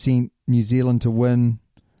 80% New Zealand to win,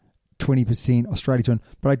 20% Australia to win.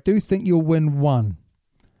 But I do think you'll win one.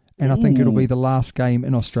 And I think it'll be the last game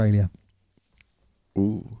in Australia.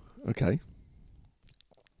 Ooh, okay.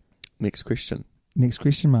 Next question. Next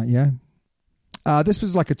question, mate, yeah. This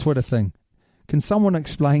was like a Twitter thing. Can someone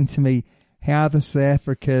explain to me how the South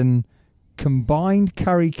African combined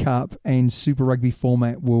Curry Cup and Super Rugby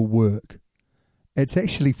format will work? It's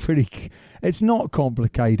actually it's not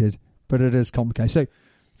complicated, but it is complicated. So,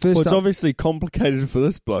 first it's obviously complicated for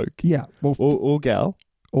this bloke. Yeah. Well, or gal.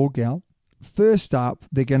 Or gal. First up,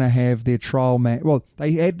 they're going to have their trial match. Well,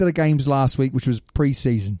 they had the games last week, which was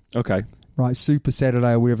pre-season. Okay. Right, Super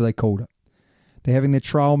Saturday or whatever they called it. They're having their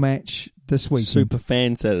trial match this week. Super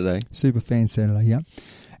Fan Saturday, yeah.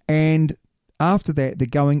 And after that, they're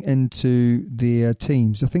going into their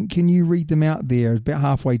teams. I think, can you read them out there? It's about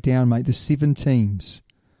halfway down, mate. There's 7 teams.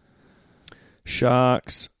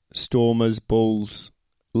 Sharks, Stormers, Bulls,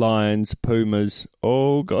 Lions, Pumas.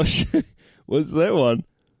 Oh, gosh. What's that one?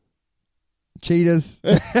 Cheetahs.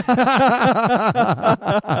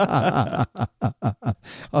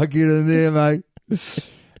 I'll get in there, mate.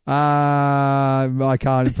 I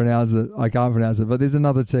can't pronounce it. But there's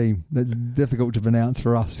another team that's difficult to pronounce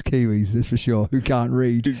for us Kiwis, that's for sure, who can't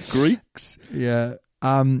read. Greeks. Yeah.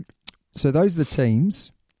 So those are the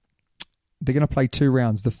teams. They're going to play 2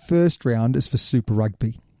 rounds. The first round is for Super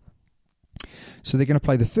Rugby. So they're going to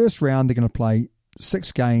play the first round. They're going to play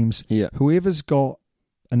 6 games. Yeah. Whoever's got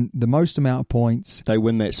the most amount of points, they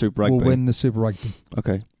win that Super Rugby. Will win the Super Rugby.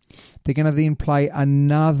 Okay. They're going to then play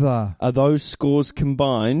another. Are those scores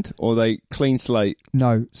combined or are they clean slate?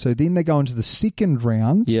 No. So then they go into the second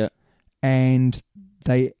round. Yeah. And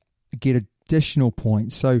they get additional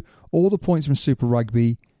points. So all the points from Super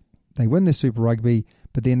Rugby, they win the Super Rugby,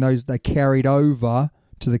 but then those they carried over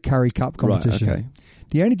to the Currie Cup competition. Right, okay.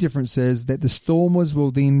 The only difference is that the Stormers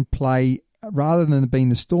will then play, rather than being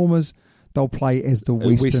the Stormers, they'll play as the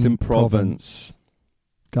Western Province,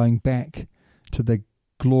 going back to the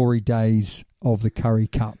glory days of the Currie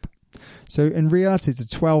Cup. So in reality, it's a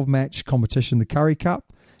 12-match competition, the Currie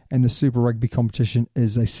Cup, and the Super Rugby competition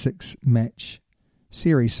is a 6-match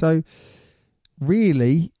series. So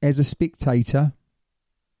really, as a spectator,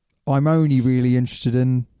 I'm only really interested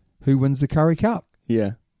in who wins the Currie Cup.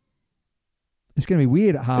 Yeah. It's going to be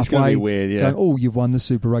weird at halfway. It's going to be weird, yeah. Going, oh, you've won the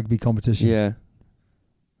Super Rugby competition. Yeah.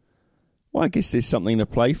 Well, I guess there's something to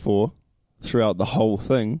play for throughout the whole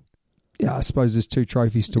thing. Yeah, I suppose there's 2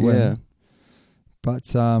 trophies to win. Yeah.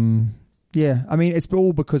 But, yeah, I mean, it's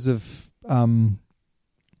all because of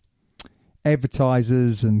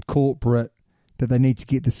advertisers and corporate that they need to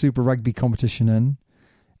get the Super Rugby competition in,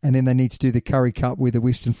 and then they need to do the Currie Cup where the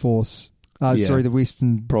Western Force, the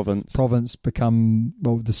Western Province become,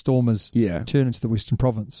 well, the Stormers turn into the Western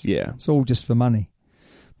Province. Yeah. It's all just for money.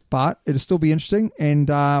 But it'll still be interesting, and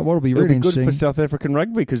what'll be really interesting... It'll be good for South African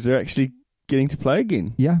rugby because they're actually getting to play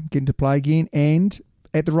again. Yeah, getting to play again, and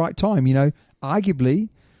at the right time. You know, arguably,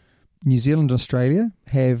 New Zealand and Australia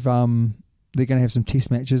have... they're going to have some test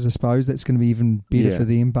matches, I suppose. That's going to be even better for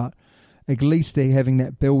them, but at least they're having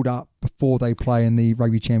that build-up before they play in the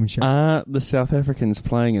Rugby Championship. Are the South Africans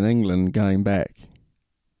playing in England going back?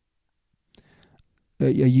 Are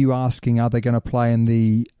you asking, are they going to play in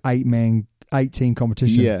the 8-team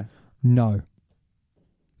competition? Yeah. No.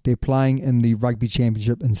 They're playing in the Rugby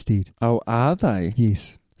Championship instead. Oh, are they?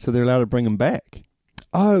 Yes. So they're allowed to bring them back?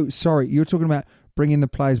 Oh, sorry. You're talking about bringing the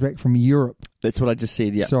players back from Europe. That's what I just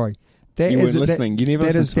said, yeah. Sorry. You weren't listening. You never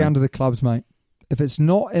listened to me. That is down to the clubs, mate. If it's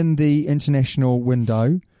not in the international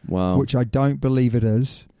window, which I don't believe it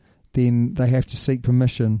is, then they have to seek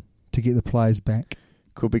permission to get the players back.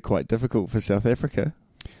 Could be quite difficult for South Africa.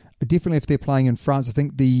 Definitely if they're playing in France. I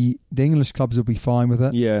think the English clubs will be fine with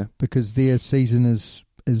it. Yeah. Because their season is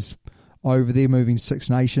over. They're moving Six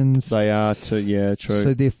Nations. They are too, yeah, true.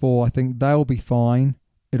 So therefore, I think they'll be fine.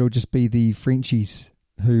 It'll just be the Frenchies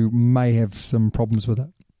who may have some problems with it.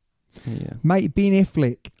 Yeah. Mate, Ben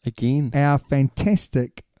Affleck, again, our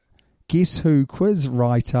fantastic Guess Who quiz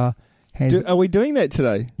writer, has... Are we doing that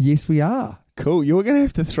today? Yes, we are. Cool. You're going to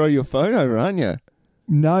have to throw your phone over, aren't you?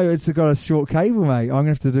 No, it's got a short cable, mate. I'm going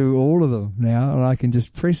to have to do all of them now, and I can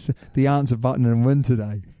just press the answer button and win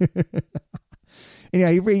today.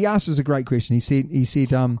 Anyway, he asked us a great question. He said,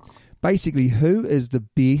 basically, who is the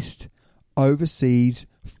best overseas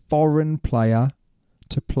foreign player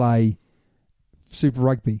to play Super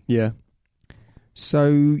Rugby? Yeah. So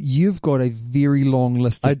you've got a very long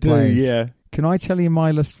list of players. Yeah. Can I tell you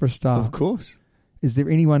my list for a start? Of course. Is there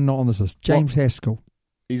anyone not on this list? James Haskell.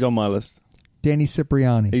 He's on my list. Danny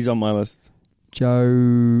Cipriani. He's on my list.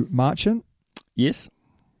 Joe Marchant. Yes.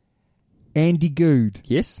 Andy Good.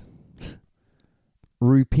 Yes.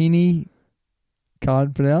 Rupini.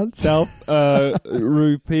 Can't pronounce.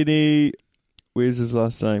 Rupini. Where's his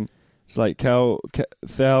last name? It's like Thao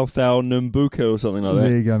Numbuka or something like that.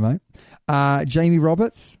 There you go, mate. Jamie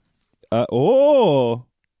Roberts. No.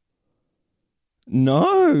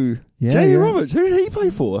 Yeah, Jamie Roberts. Who did he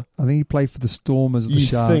play for? I think he played for the Stormers of the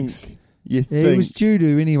Sharks. You think? It was due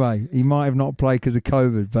to anyway. He might have not played because of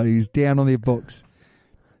COVID, but he was down on their books.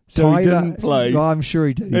 So Tyler, he didn't play? No, I'm sure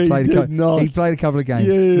he did. He played a couple of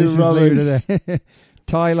games. Yeah, let's just leave it at that.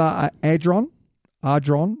 Tyler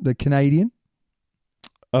Ardron, the Canadian.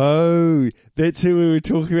 Oh, that's who we were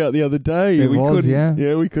talking about the other day. It was, yeah.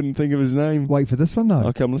 Yeah, we couldn't think of his name. Wait for this one, though.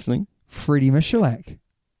 Okay, I'm listening. Freddie Michalak.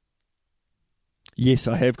 Yes,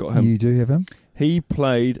 I have got him. You do have him? He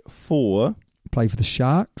played for the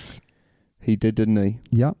Sharks. He did, didn't he?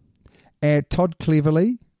 Yep. Todd Clever,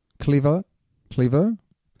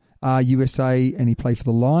 USA, and he played for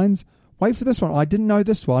the Lions. Wait for this one. I didn't know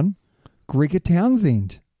this one. Gregor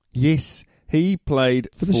Townsend. Yes, he played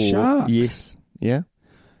for the Sharks. Yes, yeah.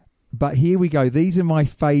 But here we go. These are my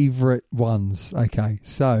favourite ones. Okay,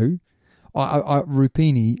 so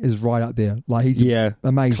Rupini is right up there. Like he's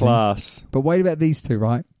amazing, class. But wait about these two,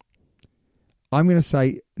 right? I'm going to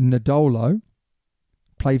say Nadolo,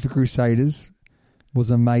 played for Crusaders, was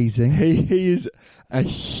amazing. He is a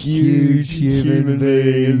huge human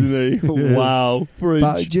being, isn't he? Wow.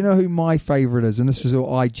 But do you know who my favourite is? And this is what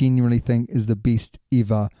I genuinely think is the best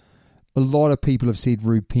ever. A lot of people have said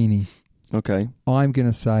Rupini. Okay. I'm going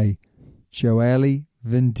to say Joely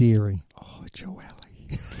Vindiri. Oh, Joely.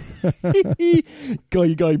 God,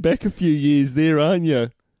 you're going back a few years there, aren't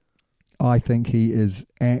you? I think he is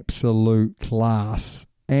absolute class.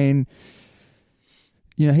 And,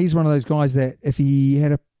 he's one of those guys that if he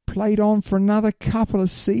had played on for another couple of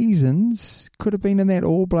seasons, could have been in that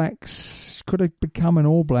All Blacks, could have become an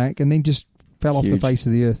All Black, and then just fell off the face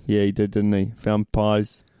of the earth. Yeah, he did, didn't he? Found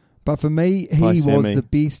pies. But for me, he was the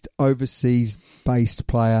best overseas-based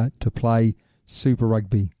player to play Super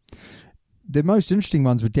Rugby. The most interesting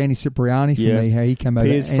ones were Danny Cipriani for me, how he came over.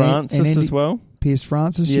 Piers Francis as well. Piers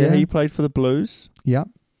Francis, yeah. He played for the Blues. Yeah.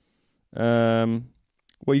 Well,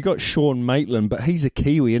 you got Sean Maitland, but he's a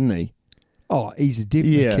Kiwi, isn't he? Oh, he's a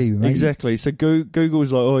definite Kiwi, mate. Exactly. So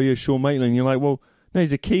Google's like, oh, yeah, Sean Maitland. You're like, well, no,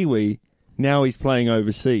 he's a Kiwi. Now he's playing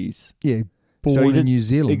overseas. Yeah, born in New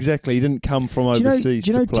Zealand. Exactly. He didn't come from overseas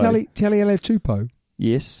to play. Do you know Taliele Tupou?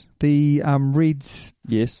 Yes. The Reds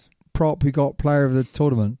prop who got player of the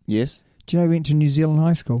tournament? Yes. Do you know he went to New Zealand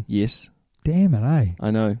high school? Yes. Damn it, eh?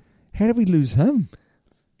 I know. How did we lose him?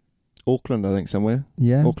 Auckland, I think, somewhere.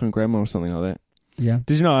 Yeah. Auckland Grammar or something like that. Yeah.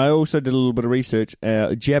 Did you know, I also did a little bit of research.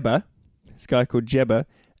 Jabba, this guy called Jabba,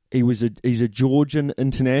 he's a Georgian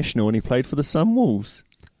international and he played for the Sunwolves.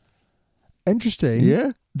 Interesting.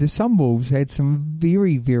 Yeah. The Sunwolves had some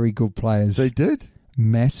very, very good players. They did.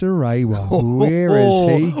 Masarewa. Where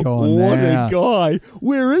has he gone what now? A guy.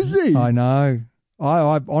 Where is he? I know.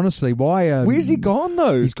 I honestly, why? Where's he gone,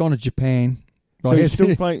 though? He's gone to Japan. So he's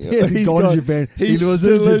still playing. He hasn't gone to Japan. He was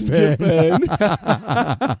still in Japan.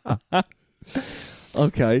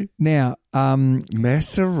 Okay. Now,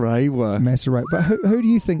 Masarewa. But who do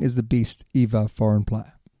you think is the best ever foreign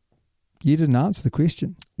player? You didn't answer the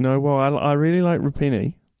question. No, well, I really like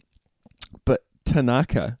Rapini, but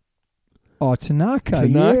Tanaka. Oh, Tanaka,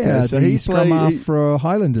 yeah. So he's scrum half for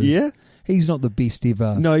Highlanders. Yeah. He's not the best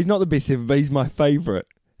ever. No, he's not the best ever, but he's my favourite.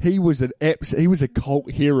 He was a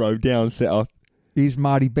cult hero down south. He's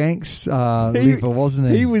Marty Banks level,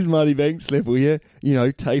 wasn't he? He was Marty Banks level, yeah.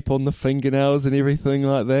 Tape on the fingernails and everything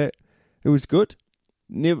like that. It was good.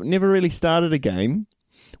 Never really started a game.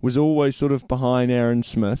 Was always sort of behind Aaron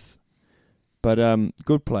Smith. But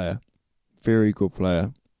good player. Very good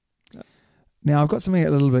player. Now, I've got something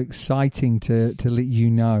a little bit exciting to let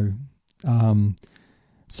you know.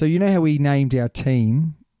 So you know how we named our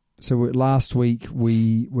team? So last week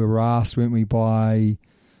we were asked, weren't we, by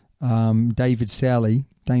David James,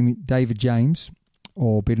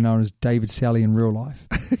 or better known as David Sally in real life,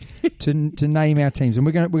 to name our teams, and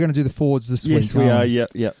we're going to do the forwards this week. Yes, we are.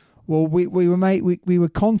 Yep. Well, we were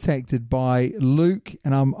contacted by Luke,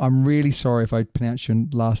 and I'm really sorry if I pronounced your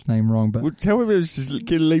last name wrong, but tell me, just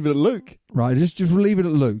leave it at Luke. Right, just leave it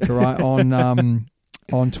at Luke. All right, on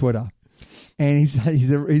Twitter. And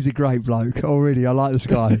he's a great bloke already. I like this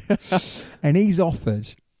guy. And he's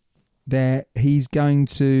offered that he's going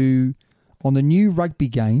to, on the new rugby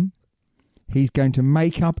game, he's going to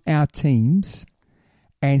make up our teams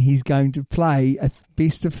and he's going to play a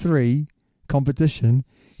best of 3 competition.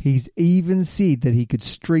 He's even said that he could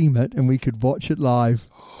stream it and we could watch it live.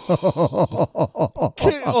 We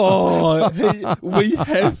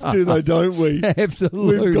have to, though, don't we?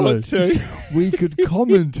 Absolutely. We've got to. We could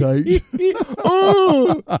commentate.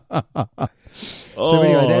 So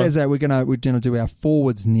anyway, that is that. We're gonna do our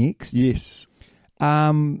forwards next. Yes.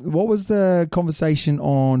 What was the conversation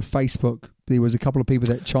on Facebook? There was a couple of people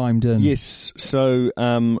that chimed in. Yes. So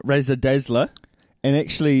Razza Dazzler, and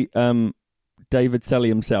actually David Sally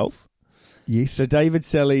himself. Yes. So David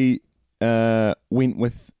Sally went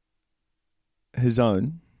with his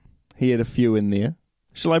own. He had a few in there.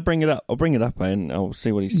 Shall I bring it up? I'll bring it up and I'll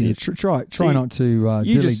see what he said. Yeah, try not to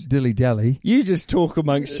dilly-dally. You just talk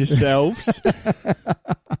amongst yourselves.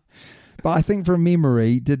 But I think from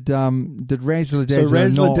memory, did Razzler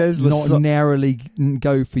Dazzler not narrowly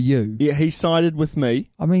go for you? Yeah, he sided with me.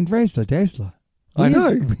 I mean, Razzler Dazzler. I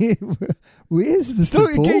know. Where's the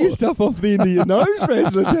support? Don't get your stuff off the end of your nose,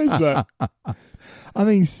 Razzler Dazzler. I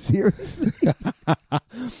mean, seriously.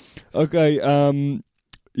 Okay,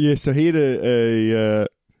 yeah, so he had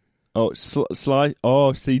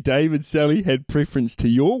see, David Sally had preference to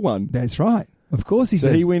your one. That's right. Of course he did.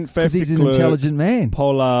 So he went Faf because he's an intelligent man.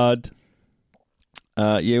 Pollard.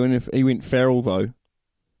 He went Farrell, though.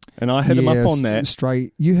 And I hit him up on that.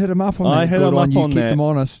 Straight. You hit him up on that. I hit him up on that. You kept him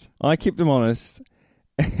honest. I kept him honest.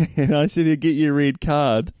 And I said he'd get you a red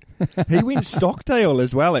card. He went Stockdale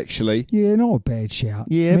as well, actually. Yeah, not a bad shout.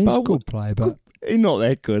 Yeah, he's a good player, but he's not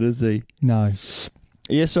that good, is he? No.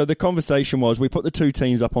 Yeah, so the conversation was we put the 2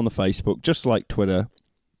 teams up on the Facebook, just like Twitter.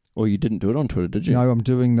 Or you didn't do it on Twitter, did you? No, I'm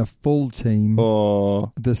doing the full team.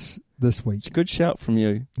 Oh. This this week. It's a good shout from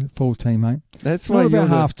you. Full team, mate. That's It's why not you're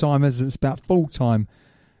about half time, is it? It's about full time.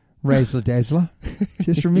 Razzler Dazzler.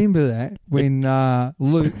 Just remember that when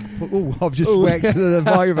Luke. Oh, I've just whacked the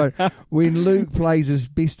microphone. When Luke plays his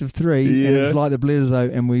best of three, and it's like the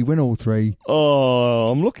Bledisloe, and we win all three. Oh,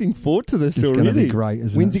 I'm looking forward to this. It's going to be great,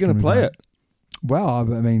 isn't it? When's he going to play it? Well, I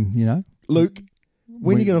mean, you know, Luke,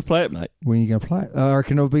 when are you going to play it, mate? When are you going to play it? I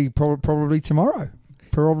reckon it'll be probably tomorrow.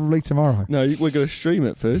 Probably tomorrow. No, we're going to stream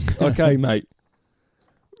it first. Okay, mate.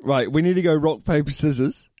 Right, we need to go rock, paper,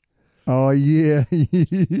 scissors. Oh, yeah.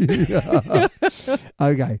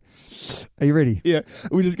 Okay. Are you ready? Yeah.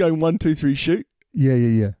 We're just going 1, 2, 3, shoot.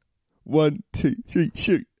 Yeah. 1, 2, 3,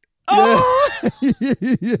 shoot. Yeah. Oh!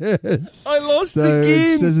 Yes. I lost So,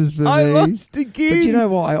 again. scissors for I me. lost again. But you know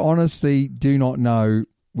what? I honestly do not know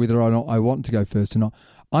whether or not I want to go first or not.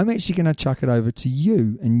 I'm actually going to chuck it over to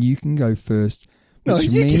you, and you can go first. No, which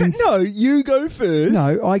you means, no, you go first.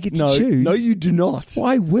 No, I get to choose. No, you do not. Well,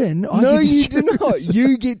 I win. I No, get to you choose. do not.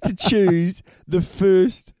 You get to choose the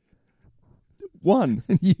first one.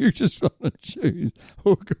 You just want to choose.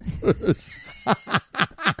 I'll go first.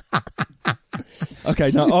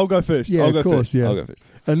 Okay, no, I'll go first. Yeah, I'll go of course, first. yeah. I'll go first.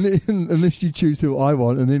 And then, unless you choose who I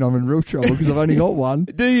want, and then I'm in real trouble because I've only got one.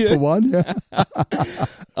 Do you? For one, yeah.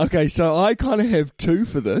 Okay, so I kind of have two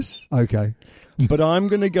for this, Okay. but I'm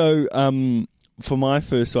going to go, for my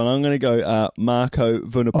first one, I'm going to go Marco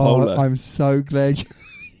Vunipola. Oh, I'm so glad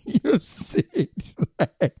you said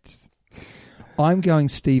that. I'm going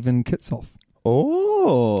Stephen Kitsoff.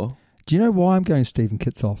 Oh. Do you know why I'm going Stephen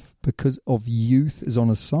Kitsoff? Because of youth is on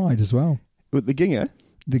his side as well. With the Ginger?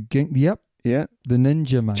 Yep. Yeah. The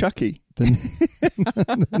ninja, mate. Chucky. The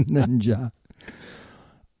ninja.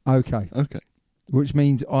 Okay. Okay. Which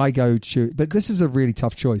means I go shoot. But this is a really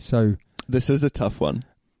tough choice. So This is a tough one.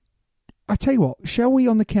 I tell you what, shall we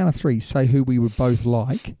on the count of three say who we would both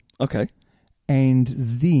like? Okay. And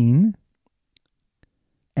then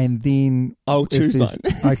I'll choose mine.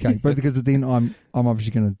 Okay, but because then I'm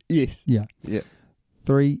obviously going to. Yes. Yeah. Yeah.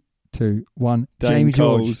 3, 2, 1. Dane Jamie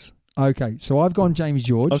George. Coles. Okay, so I've gone Jamie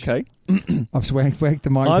George. Okay. I've whacked the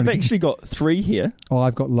microphone. I've again. actually got three here. Oh,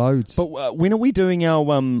 I've got loads. But when are we doing our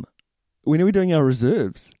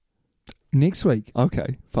reserves? Next week.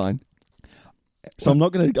 Okay, fine. So I'm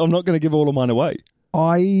not gonna give all of mine away.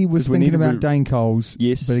 I was 'Cause we thinking need to about Dane Coles.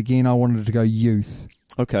 Yes. But again, I wanted to go youth.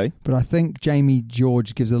 Okay. But I think Jamie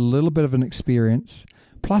George gives a little bit of an experience.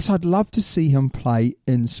 Plus, I'd love to see him play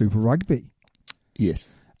in Super Rugby.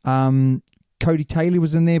 Yes. Cody Taylor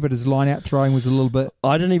was in there, but his line-out throwing was a little bit...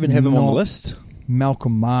 I didn't even have him on the list.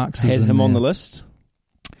 Malcolm Marks was Had in him on there. the list.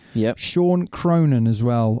 Yep. Sean Cronin as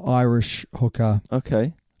well, Irish hooker.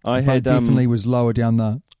 Okay. I But had definitely was lower down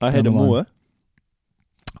the... I had down a the line. Moore.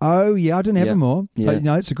 Oh, yeah, I didn't have Yeah. him more. Yeah. But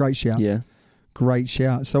no, it's a great shout. Yeah. Great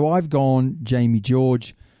shout. So I've gone Jamie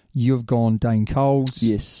George. You've gone Dane Coles.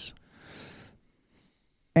 Yes.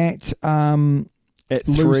 At At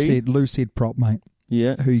three. loose head prop, mate.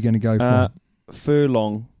 Yeah. Who are you going to go for?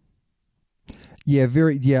 Furlong. Yeah,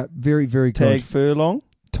 very, very good. Tag Furlong.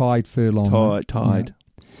 Tied Furlong. mate. Tied.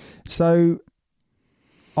 Yeah. So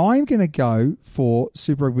I'm going to go for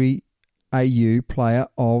Super Rugby AU Player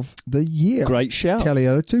of the Year. Great shout.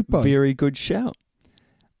 Taliota Tupou. Very good shout.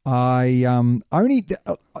 I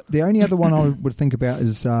the only other one I would think about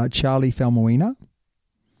is Charlie Falmoina,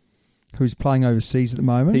 who's playing overseas at the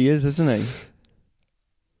moment. He is, isn't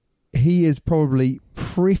he? He is probably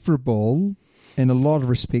preferable in a lot of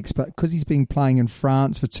respects, but because he's been playing in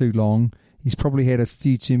France for too long, he's probably had a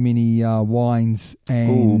few too many wines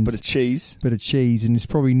and bit of cheese. and he's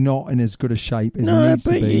probably not in as good a shape as he needs to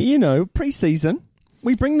but be. you know, pre-season,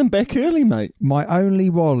 we bring them back early, mate. My only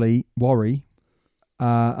worry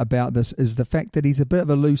about this is the fact that he's a bit of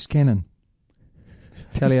a loose cannon.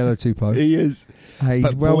 Taliota Tupou. He is. He's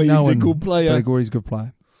But well boy, he's a known. good player. But he's a good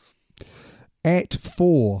player. At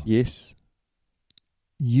 4, Yes.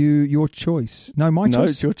 your choice. No, my No,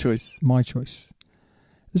 choice. it's your choice. My choice.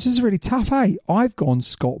 This is really tough, hey? I've gone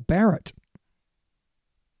Scott Barrett.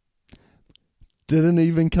 Didn't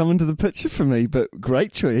even come into the picture for me, but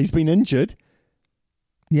great choice. He's been injured.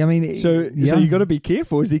 Yeah, I mean... So you got to be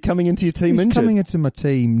careful. Is he coming into your team He's injured? coming into my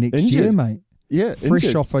team next Injured? year, mate. Yeah, Fresh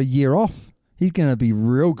injured. off a year off. He's going to be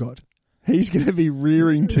real good. He's going to be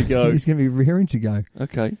rearing to go. He's going to be rearing to go.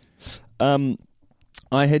 Okay.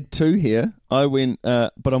 I had two here. I went,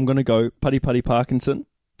 but I'm going to go Puddy Parkinson,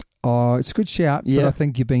 Oh, it's a good shout, Yeah. but I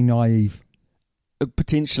think you're being naive.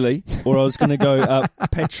 potentially. Or I was going to go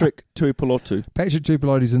Patrick Tuipulotu. Patrick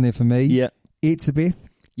Tuipulotu's in there for me. Yeah. Etzebeth,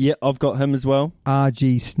 Yeah, I've got him as well.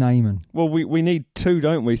 R.G. Sneyman. Well, we need two,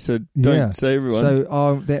 don't we? So don't say everyone.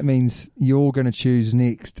 So that means you're going to choose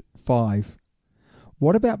next 5.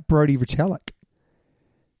 What about Brodie Retallick?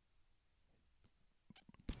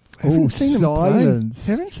 Haven't seen silence.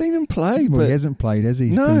 him play. Haven't seen him play. Well, but he hasn't played, has he?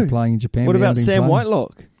 He's No. been playing in Japan. What but he about hasn't Sam been playing.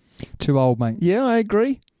 Whitelock? Too old, mate. Yeah, I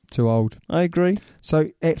agree. Too old. I agree. So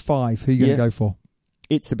at 5, who are you going to Yeah. go for?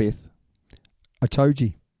 Etzebeth.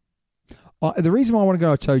 Itoje. The reason why I want to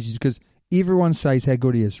go Itoje is because everyone says how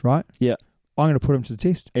good he is, right? Yeah. I'm going to put him to the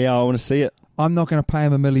test. Yeah, I want to see it. I'm not going to pay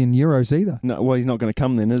him €1 million either. No, well, he's not going to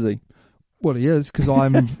come then, is he? Well, he is because I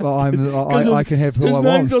can have who I His want.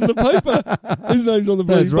 name's on the paper. His name's on the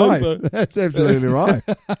bloody That's right. paper. That's absolutely right.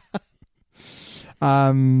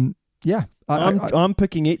 Yeah. I'm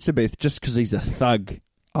picking Etzebeth just because he's a thug.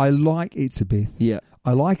 I like Etzebeth. Yeah.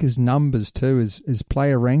 I like his numbers too. His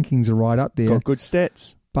player rankings are right up there. Got good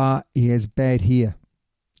stats. But he has bad hair.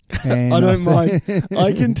 And I don't mind.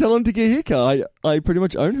 I can tell him to get a haircut. I pretty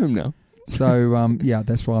much own him now. So yeah,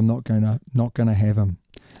 that's why I'm not gonna have him.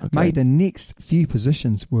 Okay. Mate, the next few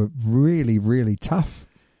positions were really, really tough.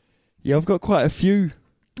 Yeah, I've got quite a few.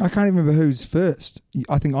 I can't even remember who's first.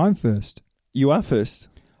 I think I'm first. You are first.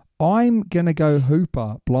 I'm gonna go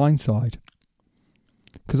Hooper blindside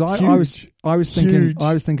because I was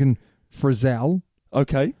thinking Frizzell,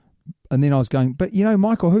 Okay. and then I was going, but you know,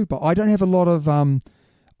 Michael Hooper. I don't have a lot of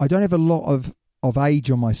age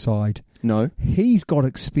on my side. No. He's got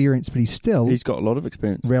experience, but he's still He's got a lot of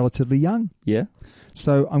experience. relatively young. Yeah.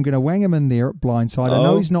 So I'm going to wang him in there at blindside. I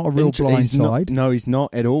know he's not a real blindside, No, he's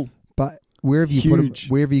not at all. but wherever you put him, Huge.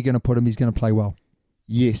 wherever you're going to put him, he's going to play well.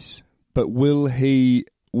 Yes, but will he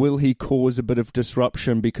cause a bit of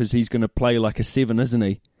disruption because he's going to play like a 7, isn't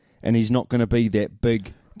he? And he's not going to be that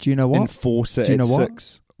big Do you know what? enforcer Do you at know what?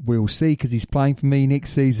 6. We'll see because he's playing for me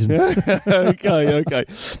next season. Okay.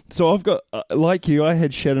 So I've got, like you, I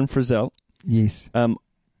had Shannon Frizzell. Yes.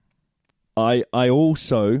 I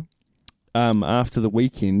also, after the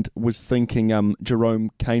weekend, was thinking Jerome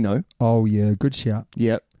Kano. Oh yeah, good shout.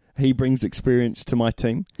 Yep. He brings experience to my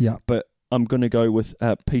team. Yeah. But I'm going to go with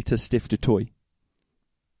Peter Steph du Toit.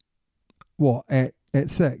 What at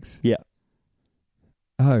 6? Yeah.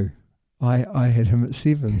 Oh, I had him at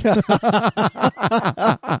 7.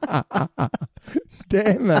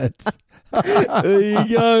 Damn it! There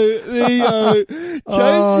you go. Change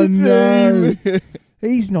Oh, the team. no.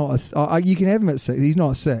 He's not. You can have him at 6. He's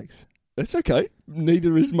not 6. That's okay.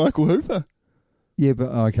 Neither is Michael Hooper. Yeah, but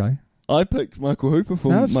okay. I picked Michael Hooper for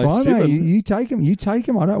No, that's my fine, 7. mate. You take him. You take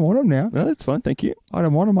him. I don't want him now. No, that's fine. Thank you. I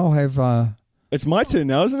don't want him. I'll have. It's my turn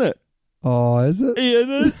now, isn't it? Oh, is it? Yeah, it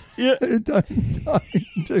is. Yeah. don't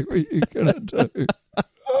do what you're gonna do.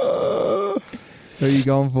 Who are you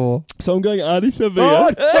going for? So I'm going Artie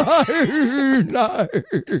Sevilla. Oh, no.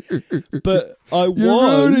 But I You're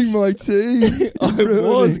ruining was my team. I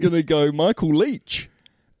was going to go Michael Leach.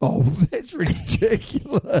 Oh, that's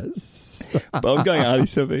ridiculous. But I'm going Artie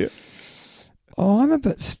Sevilla. Oh, I'm a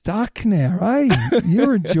bit stuck now, eh?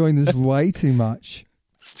 You're enjoying this way too much.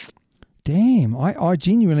 Damn, I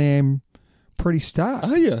genuinely am pretty stuck.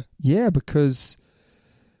 Are you? Yeah, because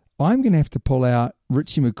I'm going to have to pull out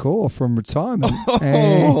Richie McCaw from retirement.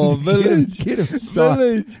 and Village. Get him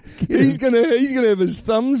Village. He's gonna have his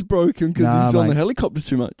thumbs broken because Nah, he's on the mate. helicopter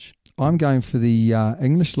too much. I'm going for the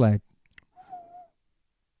English lad.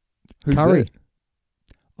 Who's Curry. that?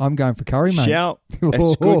 I'm going for Curry, mate. Shout.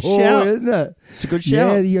 That's a good shout. Isn't it? It's a good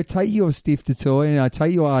Yeah, shout. you take your Steph du Toit and I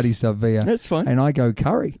take your Artie Sevilla. That's fine. And I go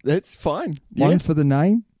Curry. That's fine. Yeah. One for the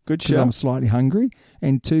name, Good because shout. I'm slightly hungry,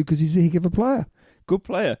 and 2 because he's a heck of a player. Good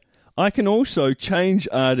player. I can also change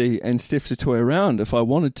Artie and Steph du Toit around if I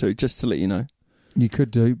wanted to, just to let you know. You could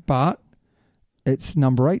do, but it's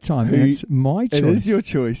number 8 time. Who- And it's my choice. It is your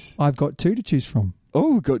choice. I've got 2 to choose from.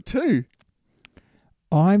 Oh, got 2.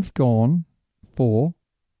 I've gone for.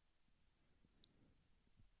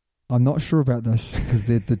 I'm not sure about this because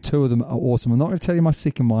the 2 of them are awesome. I'm not going to tell you my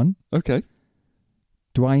second one. Okay.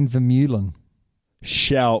 Dwayne Vermeulen.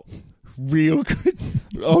 Shout. Real good.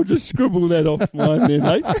 I'll just scribble that off mine then,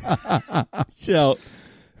 eh? Shout.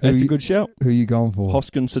 That's a good shout. Who are you going for?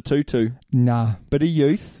 Hoskins Satutu. Nah, Bit of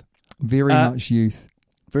youth. very much youth.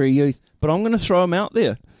 Very youth. But I'm going to throw him out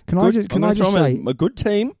there. Can I just say? a good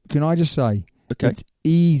team. Can I just say? Okay. It's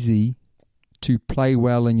easy to play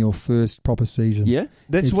well in your first proper season. Yeah.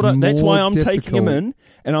 That's It's that's why more I'm taking him difficult. in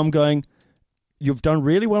and I'm going, you've done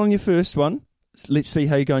really well in your first one. Let's see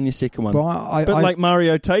how you go in your second one. But like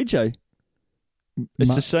Mario Teje.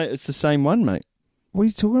 It's Ma- the same one, mate. What are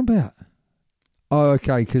you talking about? Oh,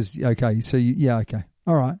 okay. So okay.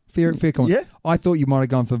 All right. Fair comment. Yeah. I thought you might have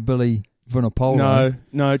gone for Billy Vunipola.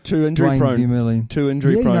 No, too injury Dwayne prone. Vermeulen. Too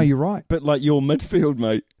injury Yeah, prone. no, you're right. But like your midfield,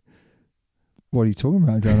 mate. What are you talking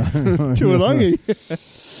about? I don't know. Tuolangi.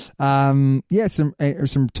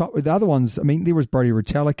 Some top with the other ones. I mean, there was Brody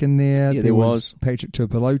Retallick in there. Yeah, there was. Patrick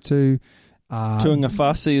Tuipulotu.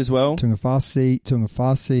 Tuangafasi as well. Tuangafasi.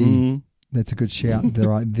 Mm-hmm. That's a good shout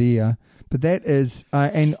right there. But that is,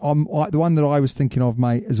 and the one that I was thinking of,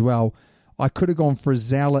 mate, as well. I could have gone for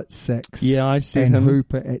Zal at 6. Yeah, I said and him.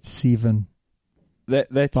 Hooper at 7.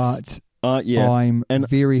 But I'm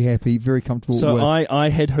very happy, very comfortable. So with I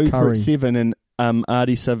had Hooper Curry. at 7 and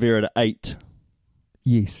Ardi Savera at 8.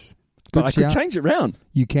 Yes, but I could change it round.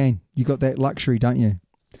 You can. You got that luxury, don't you?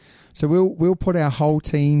 So we'll put our whole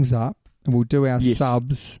teams up and we'll do our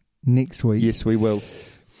subs next week. Yes, we will.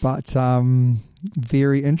 But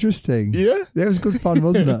very interesting. Yeah, that was good fun,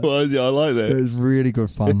 wasn't it? Well, yeah, I like that. It was really good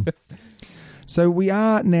fun. So we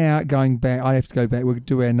are now going back. I have to go back. We'll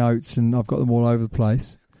do our notes, and I've got them all over the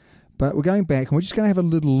place. But we're going back, and we're just going to have a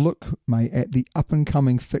little look, mate, at the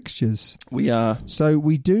up-and-coming fixtures. We are. So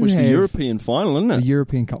we do have the European final, isn't it? The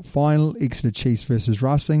European Cup final, Exeter Chiefs versus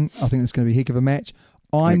Racing. I think it's going to be a heck of a match.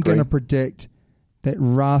 I'm going to predict that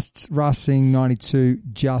Racing 92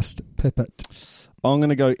 just pip it. I'm going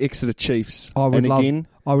to go Exeter Chiefs. I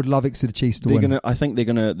would love Exeter Chiefs to win. I think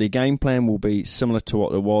their game plan will be similar to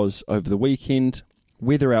what it was over the weekend.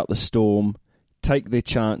 Weather out the storm, take their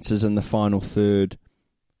chances in the final third,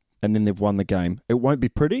 and then they've won the game. It won't be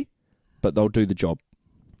pretty, but they'll do the job.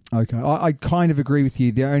 Okay, I kind of agree with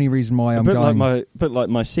you. The only reason why I'm going... Bit like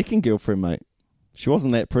my second girlfriend, mate. She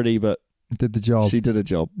wasn't that pretty, but... Did the job. She did a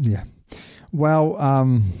job. Yeah. Well,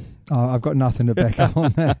 I've got nothing to back up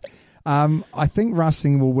on that. I think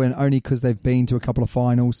Racing will win only because they've been to a couple of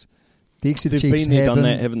finals. The Exeter Chiefs been there, done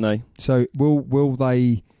that, haven't they? So will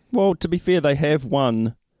they... Well, to be fair, they have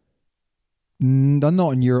won. They're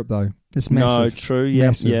not in Europe, though. It's massive. No, true.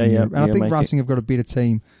 Yeah. And I think Racing have got a better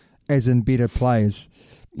team, as in better players.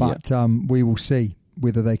 But we will see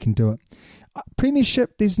whether they can do it.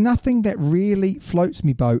 Premiership, there's nothing that really floats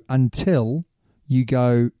me boat until you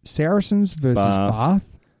go Saracens versus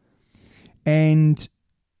Bath. And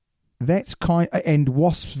that's and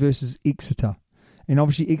Wasps versus Exeter. And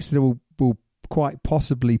obviously Exeter will quite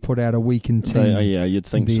possibly put out a weakened team. You'd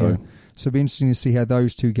think there. so. So it'll be interesting to see how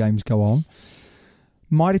those two games go on.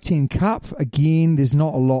 Mitre 10 Cup, again, there's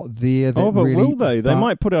not a lot there. That but really, will they? They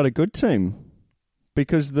might put out a good team.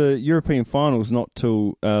 Because the European final's not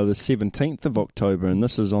till the 17th of October, and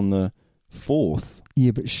this is on the 4th.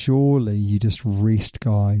 Yeah, but surely you just rest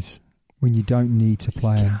guys when you don't need to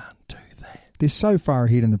play them. Can't do that. They're so far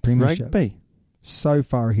ahead in the Premiership. Rugby. So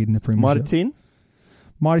far ahead in the Premiership. Mitre 10?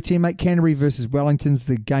 Mitre 10, mate. Canterbury versus Wellington's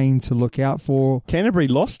the game to look out for. Canterbury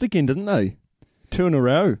lost again, didn't they? 2 in a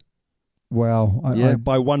row. Well,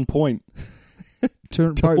 by 1 point.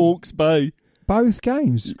 to Hawke's Bay. Both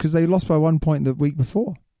games, because they lost by 1 point the week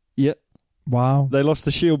before. Yep. Wow. They lost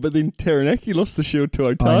the shield, but then Taranaki lost the shield to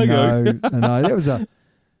Otago. I know. That was a...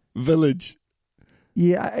 Village.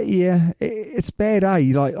 Yeah. It's bad,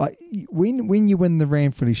 eh? Like when you win the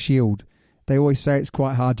Ranfurly Shield, they always say it's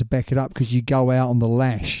quite hard to back it up because you go out on the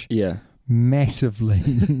lash. Yeah. Massively.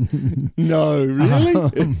 No,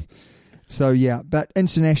 really? So, yeah. But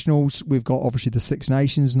internationals, we've got obviously the Six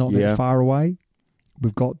Nations, not that far away.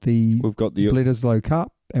 We've got the Bledisloe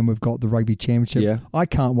Cup and we've got the Rugby Championship. Yeah. I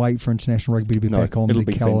can't wait for international rugby to be back on the calendar. It'll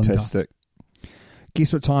be fantastic.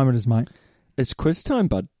 Guess what time it is, mate? It's quiz time,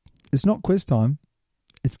 bud. It's not quiz time.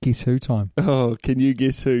 It's guess who time. Oh, can you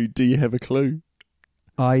guess who? Do you have a clue?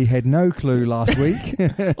 I had no clue last week.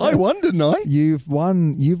 I won, didn't I? You've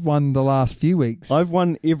won the last few weeks. I've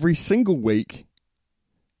won every single week.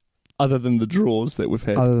 Other than the draws that we've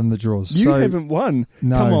had. Other than the draws. You haven't won.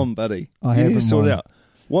 No. Come on, buddy. I haven't need to sort won. it out.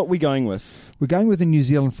 What are we going with? We're going with the New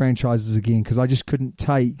Zealand franchises again because I just couldn't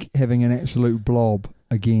take having an absolute blob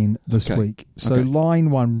again this week. So line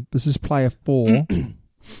 1, this is player 4.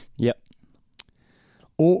 Yep.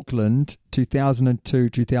 Auckland,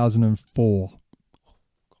 2002-2004.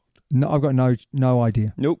 No, I've got no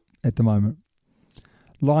idea. Nope. At the moment.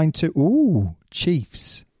 Line 2,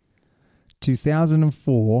 Chiefs,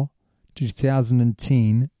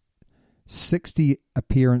 2004-2010, 70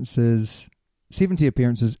 appearances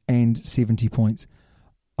and 70 points.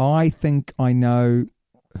 I think I know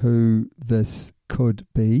who this could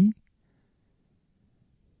be.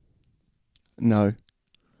 No.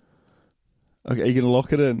 Okay, are you going to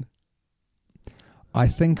lock it in? I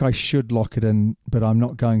think I should lock it in, but I'm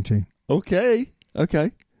not going to. Okay.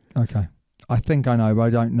 I think I know, but I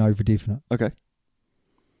don't know for definite. Okay.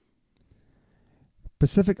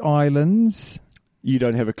 Pacific Islands. You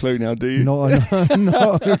don't have a clue now, do you? Not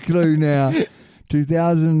a clue now.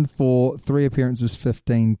 2004, 3 appearances,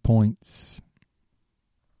 15 points.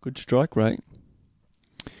 Good strike rate.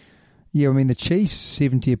 Yeah, I mean, the Chiefs,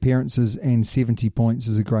 70 appearances and 70 points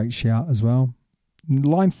is a great shout as well.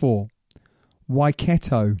 Line 4,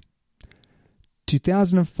 Waikato,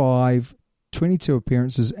 2005, 22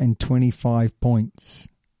 appearances and 25 points.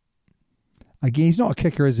 Again, he's not a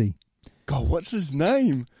kicker, is he? God, what's his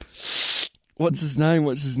name? What's his name?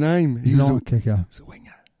 He's not a kicker. He was a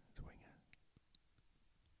winger.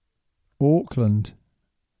 Auckland,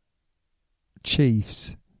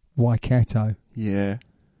 Chiefs, Waikato. Yeah.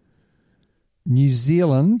 New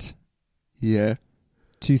Zealand, Yeah.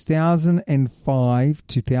 2005,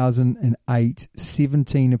 2008,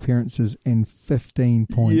 17 appearances and 15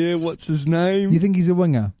 points. Yeah, what's his name? You think he's a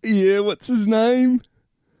winger? Yeah, what's his name?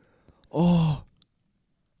 Oh.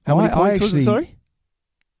 How many points was it, sorry?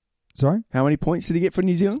 Sorry? How many points did he get for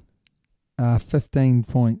New Zealand? 15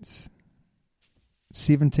 points.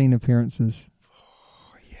 17 appearances.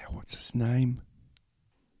 Oh, yeah, what's his name?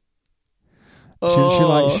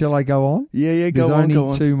 Shall I go on? Yeah, There's go on.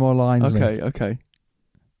 only 2 more lines left. Okay.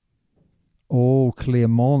 Oh,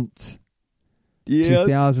 Claremont. Yeah.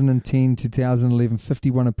 2010, 2011,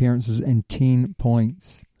 51 appearances and 10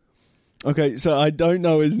 points. Okay, so I don't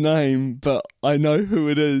know his name, but I know who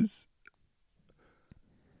it is.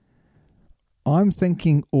 I'm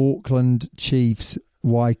thinking Auckland, Chiefs,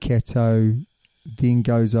 Waikato, then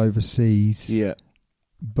goes overseas. Yeah.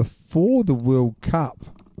 Before the World Cup.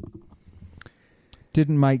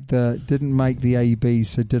 Didn't make the AB,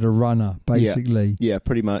 so did a runner, basically. Yeah,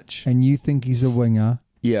 pretty much. And you think he's a winger.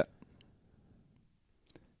 Yeah.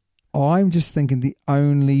 I'm just thinking the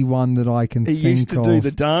only one that I can think of. He used to do the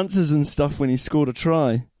dances and stuff when he scored a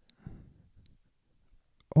try.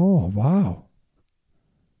 Oh, wow.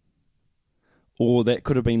 Or that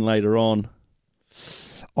could have been later on.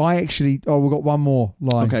 We've got one more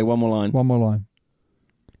line. Okay, one more line. One more line.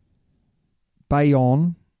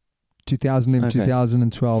 Bayonne, 2011, Okay.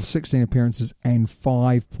 2012, 16 appearances and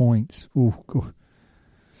 5 points. Ooh, good.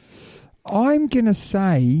 I'm going to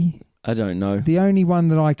say I don't know. the only one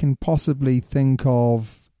that I can possibly think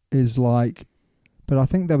of is but I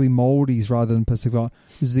think they'll be Maldives rather than Pacific,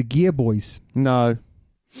 is the Gear Boys. No.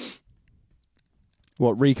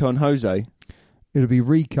 What, Rico and Jose? It'll be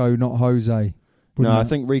Rico, not Jose. No, I it?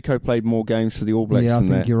 think Rico played more games for the All Blacks Yeah, I than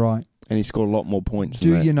think that. you're right. And he scored a lot more points Do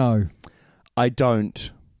than that. you know? I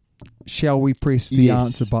don't. Shall we press the Yes.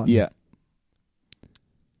 answer button? Yeah.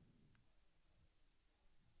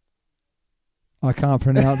 I can't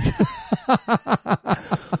pronounce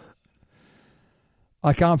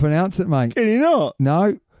I can't pronounce it, mate. Can you not? No.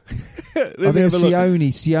 I think it's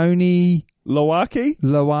Sione Lowaki?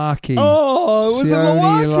 Lowaki. Oh, it was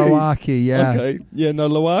Sione Lowaki. Lowaki, yeah. Okay. Yeah, no,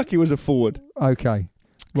 Lowaki was a forward. Okay.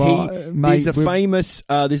 Well, mate, there's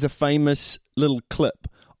a famous little clip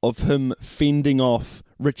of him fending off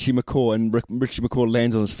Richie McCaw, and Richie McCaw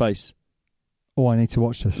lands on his face. Oh, I need to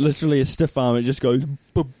watch this. Literally a stiff arm. It just goes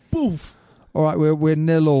boof. All right, we're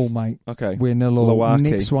 0-0, mate. Okay. We're 0-0. Lowaki.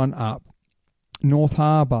 Next one up. North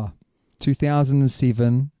Harbour,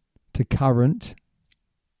 2007 to current.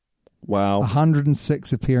 Wow.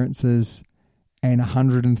 106 appearances and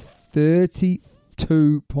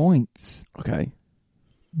 132 points. Okay.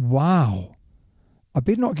 Wow. I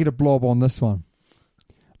better not get a blob on this one.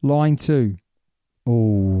 Line 2.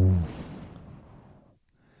 Oh.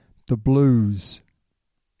 The Blues.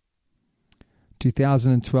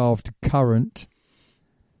 2012 to current.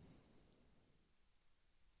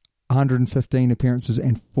 115 appearances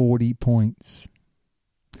and 40 points.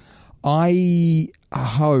 I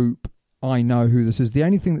hope I know who this is. The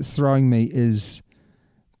only thing that's throwing me is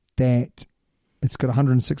that it's got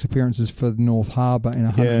 106 appearances for North Harbour and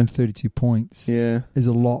 132 points. Yeah. Is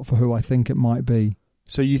a lot for who I think it might be.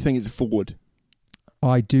 So you think it's a forward?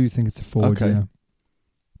 I do think it's a forward, Okay. yeah.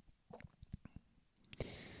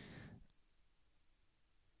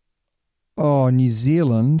 Oh, New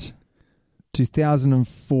Zealand,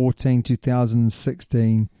 2014,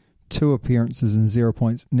 2016, 2 appearances and 0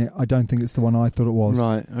 points. Now, I don't think it's the one I thought it was.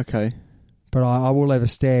 Right, okay. But I will have a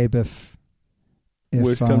stab if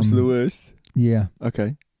Worst comes to the worst. Yeah.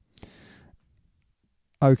 Okay.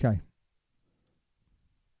 Okay.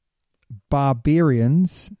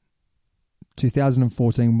 Barbarians,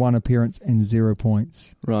 2014, 1 appearance and 0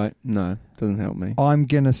 points. Right, no, doesn't help me. I'm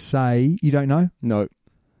going to say, you don't know? No.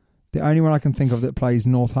 The only one I can think of that plays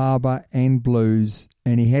North Harbour and Blues,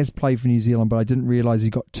 and he has played for New Zealand, but I didn't realise he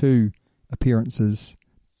got 2 appearances.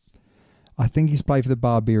 I think he's played for the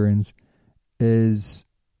Barbarians. It's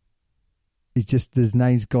just his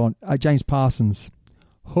name's gone. James Parsons,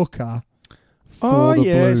 hooker for the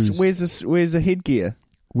Blues. Where's the headgear?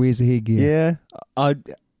 Where's the headgear? Yeah.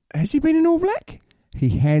 Has he been in All Black? He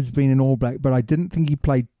has been an All Black, but I didn't think he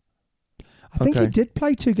played I think he Okay. did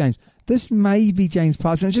play 2 games. This may be James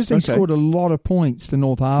Parsons. It's just he Okay. scored a lot of points for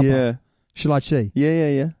North Harbour. Yeah. Shall I see?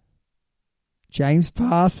 Yeah. James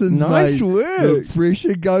Parsons, Nice mate. work. The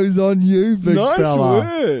pressure goes on you, big Nice fella.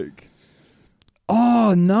 work.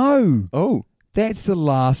 Oh, no. Oh. That's the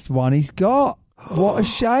last one he's got. What a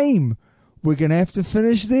shame. We're going to have to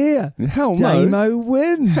finish there. Hell no. Damo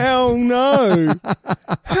wins. Hell no.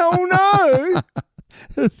 Hell no.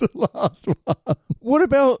 That's the last one. What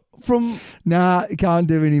about from... Nah, can't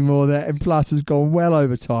do any more of that. And plus, it's gone well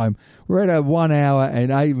over time. We're at 1 hour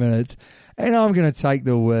and 8 minutes. And I'm going to take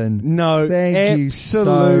the win. No, Thank you so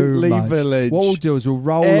absolutely much. Village. What we'll do is we'll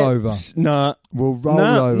roll over. Nah. We'll roll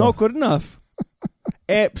Nah, over. not good enough.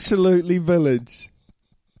 Absolutely Village.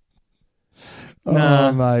 Nah.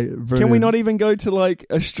 Oh, mate. Can we brilliant. not even go to like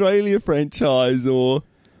Australia franchise or...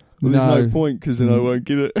 Well, there's no point because then I won't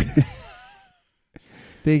get it.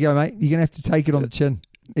 There you go, mate. You're going to have to take it on the chin.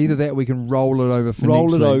 Either that or we can roll it over for Roll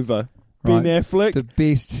next it week. over. Ben Right. Affleck, The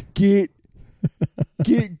best. get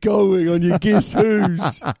going on your Guess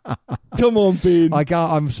Who's. Come on, Ben.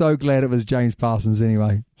 I'm so glad it was James Parsons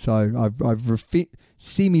anyway. So I've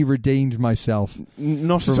semi-redeemed myself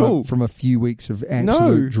Not from at all. from a few weeks of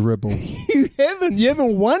absolute dribble. You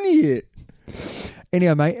haven't won yet.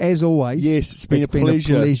 Anyway, mate, as always, Yes, it's been a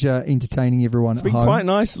pleasure. entertaining everyone It's at been home. quite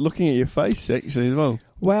nice looking at your face, actually, as well.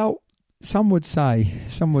 Well, some would say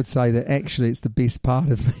that actually it's the best part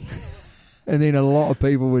of me. And then a lot of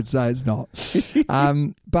people would say it's not.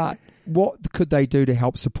 But what could they do to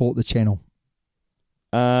help support the channel?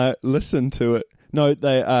 Listen to it. No,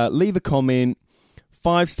 they leave a comment,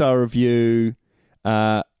 5-star review,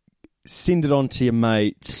 send it on to your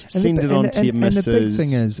mates, send it on to your missus. And the big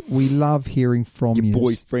thing is, we love hearing from your you.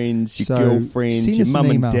 boyfriends, your So girlfriends, send your us mum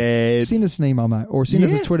an and email. dad. Send us an email, mate. Or send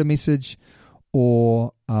us Yeah. a Twitter message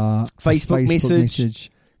or a Facebook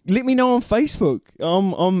message. Let me know on Facebook.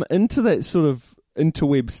 I'm into that sort of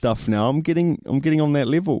interweb stuff now. I'm getting on that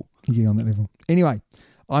level. You get on that level. Anyway,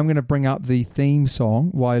 I'm going to bring up the theme song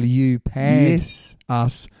while you pad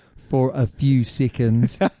us for a few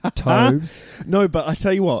seconds, Tobes. No, but I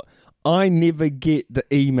tell you what, I never get the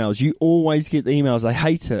emails. You always get the emails. I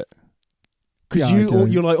hate it. Because Yeah, I do.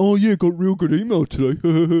 you're like, oh yeah, got real good email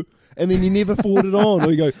today. And then you never forward it on.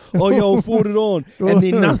 Or you go, oh yeah, I'll forward it on. And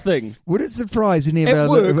then nothing. Would it surprise any of our At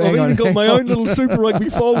work, I've hang on, even got my hang own on. little Super Rugby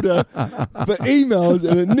folder for emails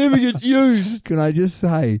and it never gets used. Can I just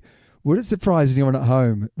say, would it surprise anyone at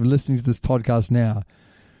home listening to this podcast now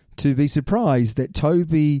to be surprised that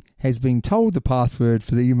Toby has been told the password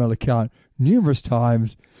for the email account numerous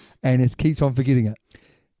times and it keeps on forgetting it?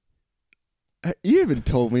 You haven't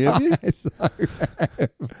told me, have you?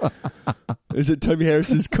 Is it Toby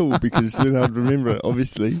Harris's cool? Because then I'd remember it,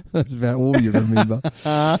 obviously. That's about all you remember.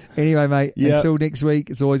 Anyway, mate, Yep. until next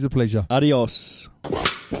week, it's always a pleasure. Adios.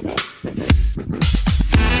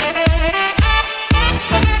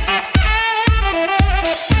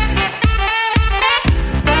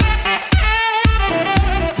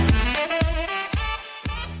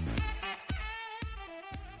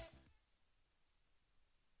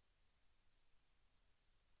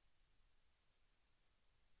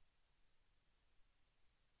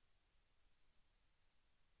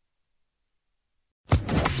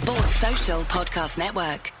 Sports Social Podcast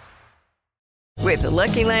Network. With the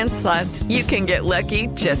Lucky Land Slots, you can get lucky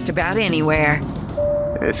just about anywhere.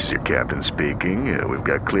 This is your captain speaking. We've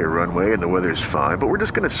got clear runway and the weather's fine, but we're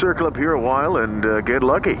just going to circle up here a while and get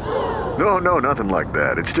lucky. No, nothing like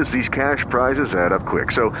that. It's just these cash prizes add up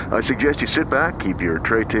quick. So I suggest you sit back, keep your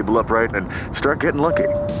tray table upright, and start getting lucky.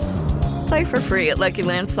 Play for free at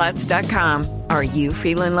LuckyLandSlots.com. Are you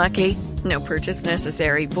feeling lucky? No purchase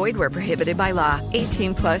necessary. Void where prohibited by law.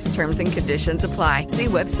 18+ terms and conditions apply. See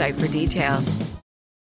website for details.